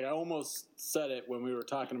like I almost said it when we were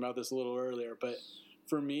talking about this a little earlier, but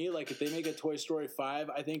for me, like if they make a Toy Story 5,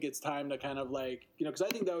 I think it's time to kind of like, because I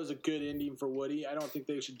think that was a good ending for Woody. I don't think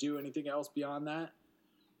they should do anything else beyond that.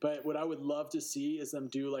 But what I would love to see is them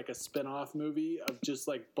do like a spin-off movie of just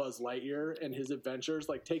like Buzz Lightyear and his adventures.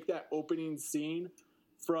 Like take that opening scene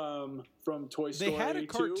from Toy Story They had a 2.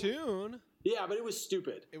 cartoon. Yeah, but it was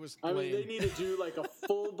stupid. It was I mean, they lame. need to do like a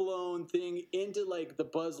full blown thing into like the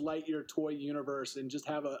Buzz Lightyear toy universe and just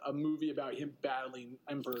have a movie about him battling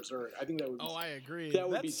Emperor Zurg. I think that would be Oh, I agree. That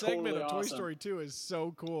would That be segment totally of Toy awesome. Story 2 is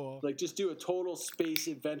so cool. like just do a total space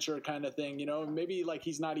adventure kind of thing, Maybe like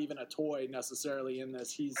he's not even a toy necessarily in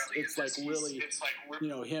this. It's like really,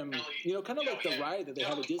 him, kind of like the ride that they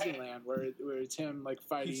had at Disneyland where it's him like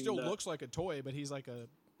fighting. He still the- looks like a toy, but he's like a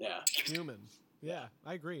Yeah, human. Yeah,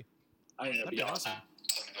 I agree. I think that'd That'd be be awesome.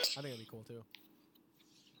 I think that'd be cool too.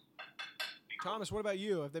 Thomas, what about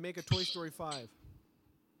you? If they make a Toy Story 5,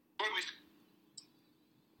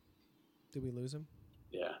 did we lose him?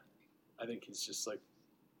 Yeah, I think he's just like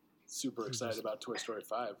super excited about Toy Story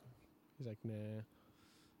 5. He's like, nah.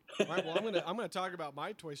 All right, well, I'm gonna talk about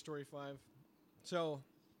my Toy Story 5. So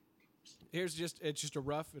it's just a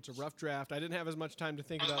rough draft. I didn't have as much time to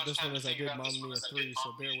think about this one as I did Mamma Mia 3,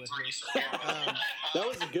 so bear with me. That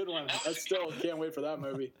was a good one. I still can't wait for that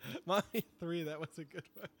movie. Mamma Mia 3, that was a good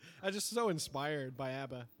one. I was just so inspired by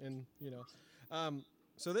ABBA, and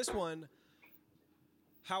so this one,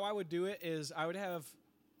 how I would do it is I would have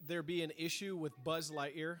there be an issue with Buzz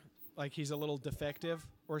Lightyear, like he's a little defective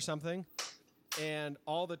or something, and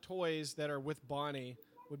all the toys that are with Bonnie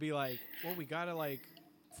would be like, well, we gotta like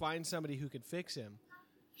find somebody who could fix him,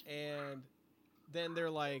 and then they're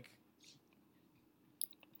like,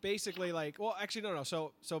 basically like, well, actually no.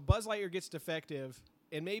 So Buzz Lightyear gets defective,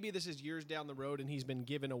 and maybe this is years down the road, and he's been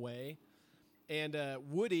given away, and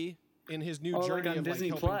Woody in his new Oh, like journey on of like Disney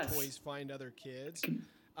helping Plus. toys find other kids,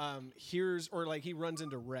 he runs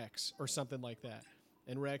into Rex or something like that,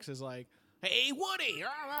 and Rex is like, "Hey, Woody!"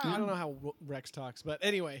 I don't know how Rex talks, but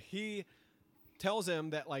anyway, he tells him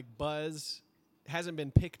that like Buzz hasn't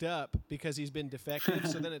been picked up because he's been defective.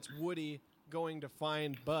 So then it's Woody going to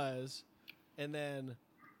find Buzz, and then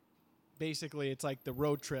basically it's like the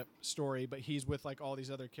road trip story, but he's with like all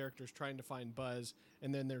these other characters trying to find Buzz,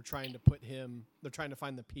 and then they're trying to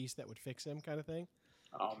find the piece that would fix him, kind of thing.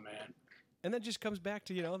 Oh man, And then just comes back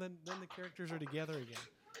to, then the characters are together again.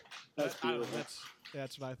 that's I don't know, beautiful.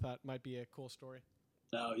 that's what I thought might be a cool story.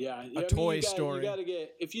 No, yeah, A Toy Story. You got to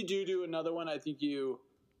get, if you do another one, I think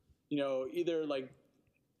either like,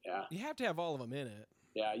 yeah, You have to have all of them in it.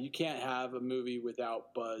 yeah, you can't have a movie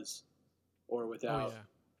without Buzz, or without,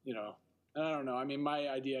 I don't know. I mean, my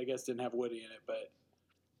idea, I guess, didn't have Woody in it, but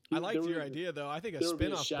I liked there your would- idea, though. I think a there would be a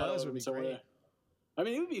spin-off shadow Buzz of would him be somewhere. great. I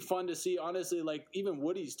mean, it would be fun to see, honestly, like even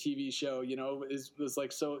Woody's TV show, was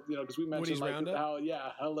like so, because we mentioned Woody's like Roundup? how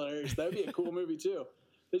hilarious. That would be a cool movie too.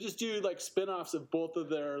 They just do like spin-offs of both of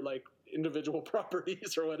their like individual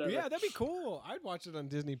properties or whatever. Yeah, that'd be cool. I'd watch it on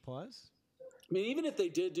Disney Plus. I mean, even if they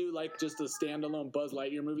did do like just a standalone Buzz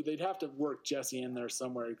Lightyear movie, they'd have to work Jessie in there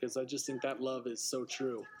somewhere because I just think that love is so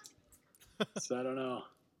true. So I don't know.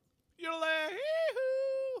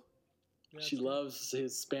 Yodelay-hee-hoo! Yeah, She it's- loves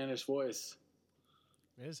his Spanish voice.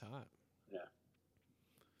 It is hot. Yeah.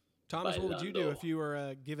 Thomas, what would you do Bailando. if you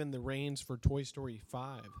were given the reins for Toy Story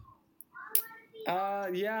 5?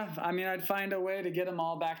 Yeah, I mean, I'd find a way to get them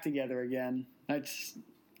all back together again. That's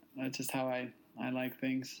just how I like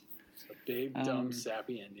things. A big, dumb, Um,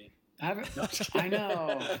 sappy ending. I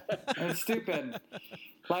know. It's stupid.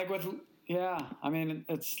 I mean,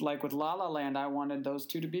 it's like with La La Land, I wanted those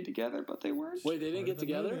two to be together, but they weren't. Wait, they didn't Part get of the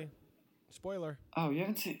together? movie. Spoiler. Oh, you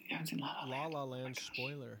haven't seen La La Land? La La Land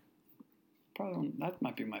spoiler. Probably that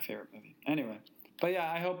might be my favorite movie. Anyway, but yeah,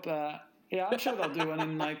 I hope. I'm sure they'll do one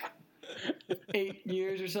in like 8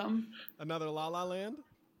 years or something. Another La La Land?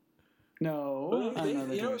 No, Well, if another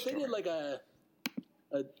they, Toy if they Story. did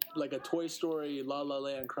like a Toy Story La La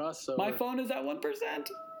Land crossover. My phone is at 1%.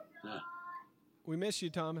 We miss you,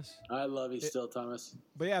 Thomas. I love you still, Thomas.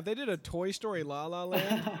 But yeah, if they did a Toy Story La La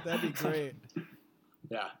Land, that'd be great.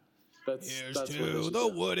 Yeah. That's Here's what they to should the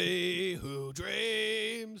do. Woody who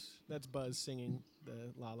dreams. That's Buzz singing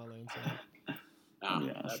the La La Land song.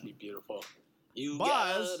 Yes. That'd be beautiful. You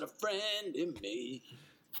Buzz. got a friend in me.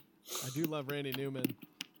 I do love Randy Newman.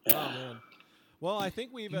 Oh Yeah. man. Well, I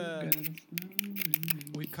think we've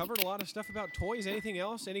covered a lot of stuff about toys. Anything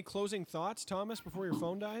else? Any closing thoughts, Thomas, before your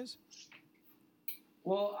phone dies?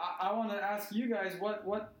 Well, I want to ask you guys what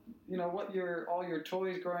all your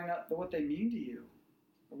toys growing up, what they mean to you,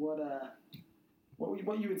 what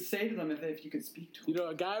you would say to them if you could speak to them.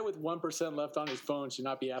 A guy with 1% left on his phone should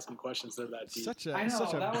not be asking questions that are that deep. I know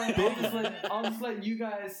such a that way. big. I'll just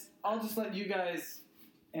let you guys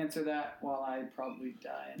answer that while I probably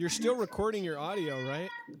die. You're still recording your audio, right?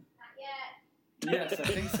 Yes, I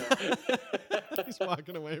think so. He's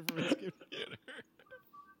walking away from his computer.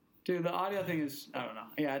 Dude, the audio thing is, I don't know.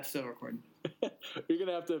 Yeah, it's still recording. We're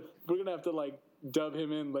gonna have to like dub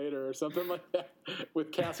him in later or something like that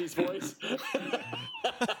with Cassie's voice. I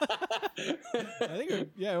think, it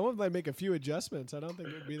would like make a few adjustments. I don't think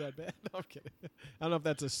it would be that bad. No, I'm kidding. I don't know if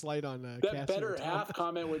that's a slight on That Cassie better or Tom. half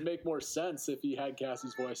comment would make more sense if he had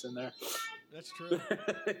Cassie's voice in there. That's true.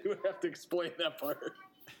 You would have to explain that part.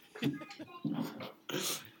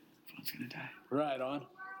 Phone's gonna die. Right on.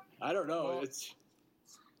 I don't know. Well, It's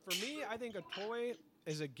For me, I think a toy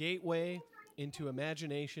is a gateway into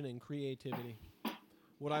imagination and creativity.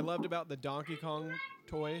 What I loved about the Donkey Kong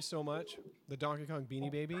toy so much, the Donkey Kong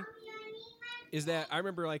Beanie Baby, is that I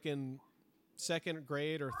remember like in second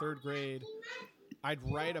grade or third grade, I'd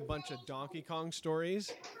write a bunch of Donkey Kong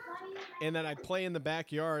stories, and then I'd play in the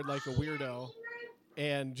backyard like a weirdo,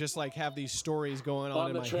 and just like have these stories going on on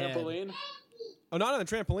in the my head. trampoline. Oh, not on the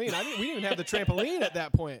trampoline. We didn't even have the trampoline at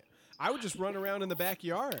that point. I would just run around in the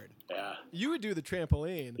backyard. Yeah. You would do the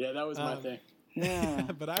trampoline. Yeah, that was my thing. Yeah.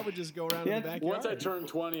 But I would just go around Yeah, in the backyard. Once I turned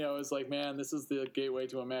 20, I was like, man, this is the gateway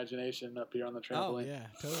to imagination up here on the Oh, trampoline. yeah,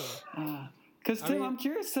 totally. Because I Tim, mean- I'm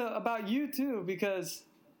curious about you too, because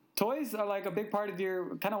toys are like a big part of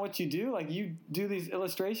your kind of what you do. Like you do these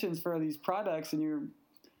illustrations for these products, and you're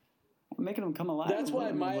making them come alive. That's a why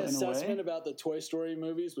little my bit in a assessment way. about the Toy Story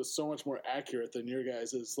movies was so much more accurate than your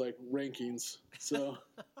guys' like rankings. So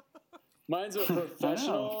mine's a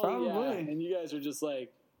professional, probably. yeah, and you guys are just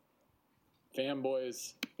like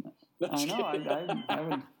fanboys. No, I know. I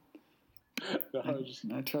would. No, I'm just-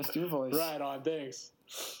 I trust your voice. right on. Thanks.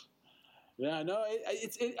 Yeah, no,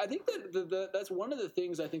 I think that that's one of the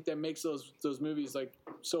things I think that makes those movies like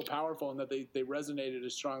so powerful and that they resonated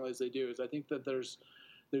as strongly as they do is I think that there's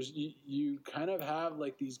you kind of have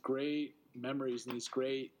like these great memories and these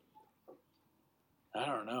great I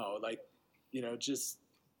don't know, like, just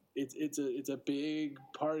it's a big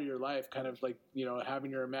part of your life, kind of like,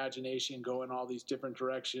 having your imagination go in all these different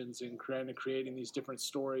directions and kind of creating these different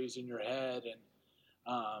stories in your head. And,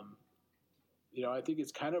 I think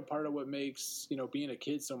it's kind of part of what makes, being a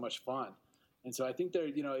kid so much fun. And so I think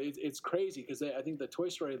it's crazy because I think the Toy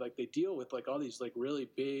Story, like, they deal with like all these like really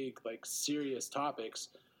big, like serious topics.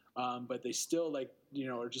 But they still like,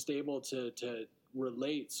 are just able to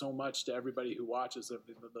relate so much to everybody who watches them,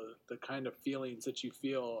 the kind of feelings that you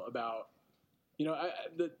feel about,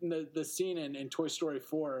 the scene in Toy Story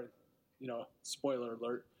 4, spoiler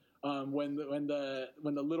alert, when the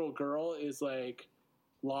little girl is like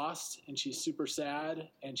lost and she's super sad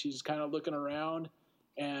and she's kind of looking around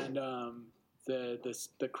and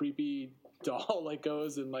the creepy doll like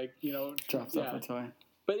goes and like drops off a toy.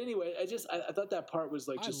 But anyway, I thought that part was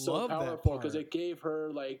like just so love that powerful because part. it gave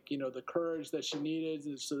her like, the courage that she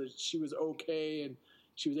needed so that she was okay and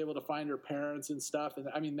she was able to find her parents and stuff. And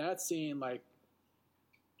I mean, that scene, like,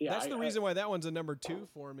 yeah, That's the reason why that one's a number 2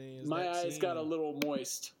 for me. Is my that eyes scene. got a little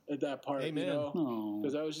moist at that part, Amen.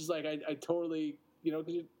 because I was just like, I totally, because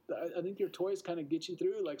I think your toys kind of get you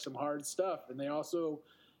through like some hard stuff, and they also,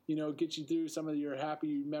 get you through some of your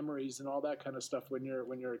happy memories and all that kind of stuff when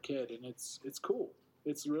you're a kid, and it's cool.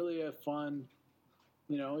 It's really a fun,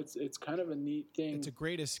 it's kind of a neat thing. It's a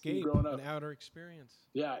great escape, growing up. an outer experience.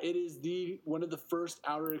 Yeah, it is one of the first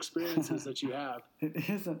outer experiences that you have. It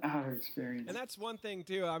is an outer experience. And that's one thing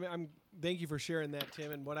too. I mean, thank you for sharing that,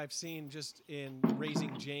 Tim. And what I've seen just in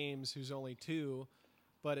raising James, who's only 2,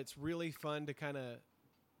 but it's really fun to kind of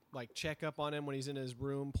like check up on him when he's in his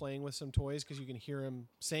room playing with some toys because you can hear him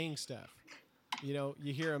saying stuff. You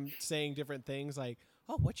hear him saying different things like,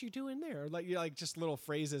 "Oh, what you doing there?" Like like just little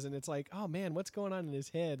phrases, and it's like, "Oh man, what's going on in his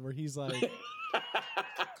head?" Where he's like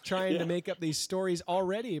trying to make up these stories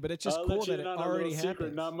already, but it's just I'll cool let you that it in on a already little secret,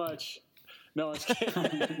 happens. not much. No, I'm just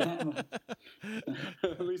kidding.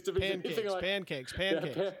 At least if it's anything like Pancakes.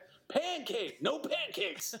 pancake, no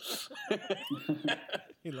pancakes.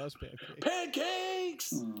 He loves pancakes.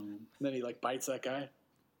 Pancakes. And then he like bites that guy.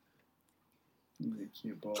 He's a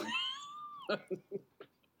cute boy.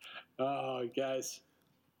 Oh, guys.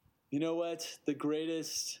 You know what? The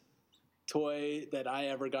greatest toy that I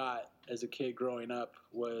ever got as a kid growing up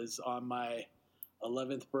was on my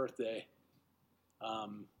 11th birthday.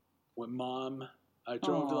 When I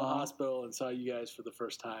drove to the Aw. hospital and saw you guys for the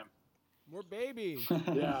first time. We're baby.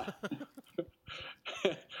 Yeah.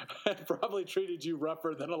 I probably treated you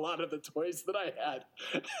rougher than a lot of the toys that I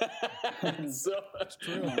had. So,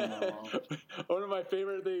 one of my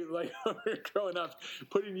favorite things, like when we were growing up,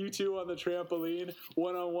 putting you two on the trampoline,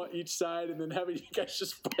 one on one each side, and then having you guys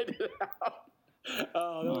just fight it out.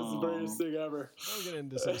 Oh, that was the greatest thing ever. We're getting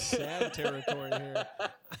into some sad territory here.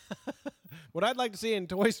 What I'd like to see in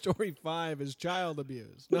Toy Story 5 is child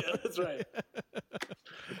abuse. No. Yeah, that's right.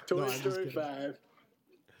 Toy I'm just Story kidding. 5.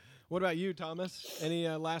 What about you, Thomas? Any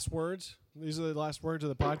last words? These are the last words of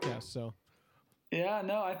the podcast. So Yeah,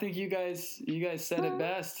 no, I think you guys said it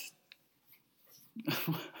best.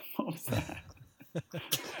 What was that?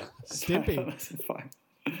 Stimpy. That was fun.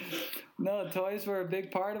 No, toys were a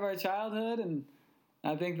big part of our childhood, and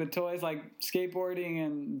I think the toys like skateboarding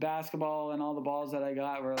and basketball and all the balls that I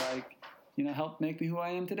got were like, helped make me who I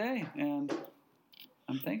am today, and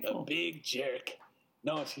I'm A thankful. big jerk.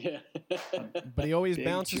 No, yeah. But he always Big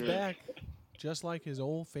bounces jerk. back, just like his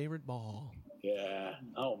old favorite ball. Yeah.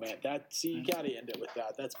 Oh, man. You got to end it with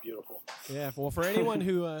that. That's beautiful. Yeah. Well, for anyone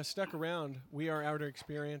who stuck around, we are Outer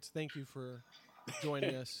Experience. Thank you for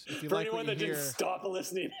joining us. If you For like anyone what that you hear, didn't stop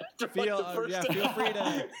listening after feel like the first feel free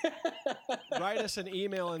to write us an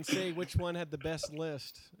email and say which one had the best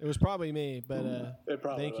list. It was probably me, but It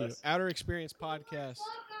probably thank you. was. Outer Experience Podcast.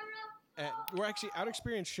 We're actually Outer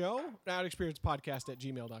Experience Show, Outer Experience Podcast at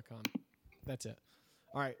gmail.com. That's it.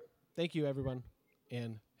 All right. Thank you, everyone,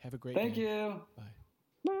 and have a great Thank day. you. Bye.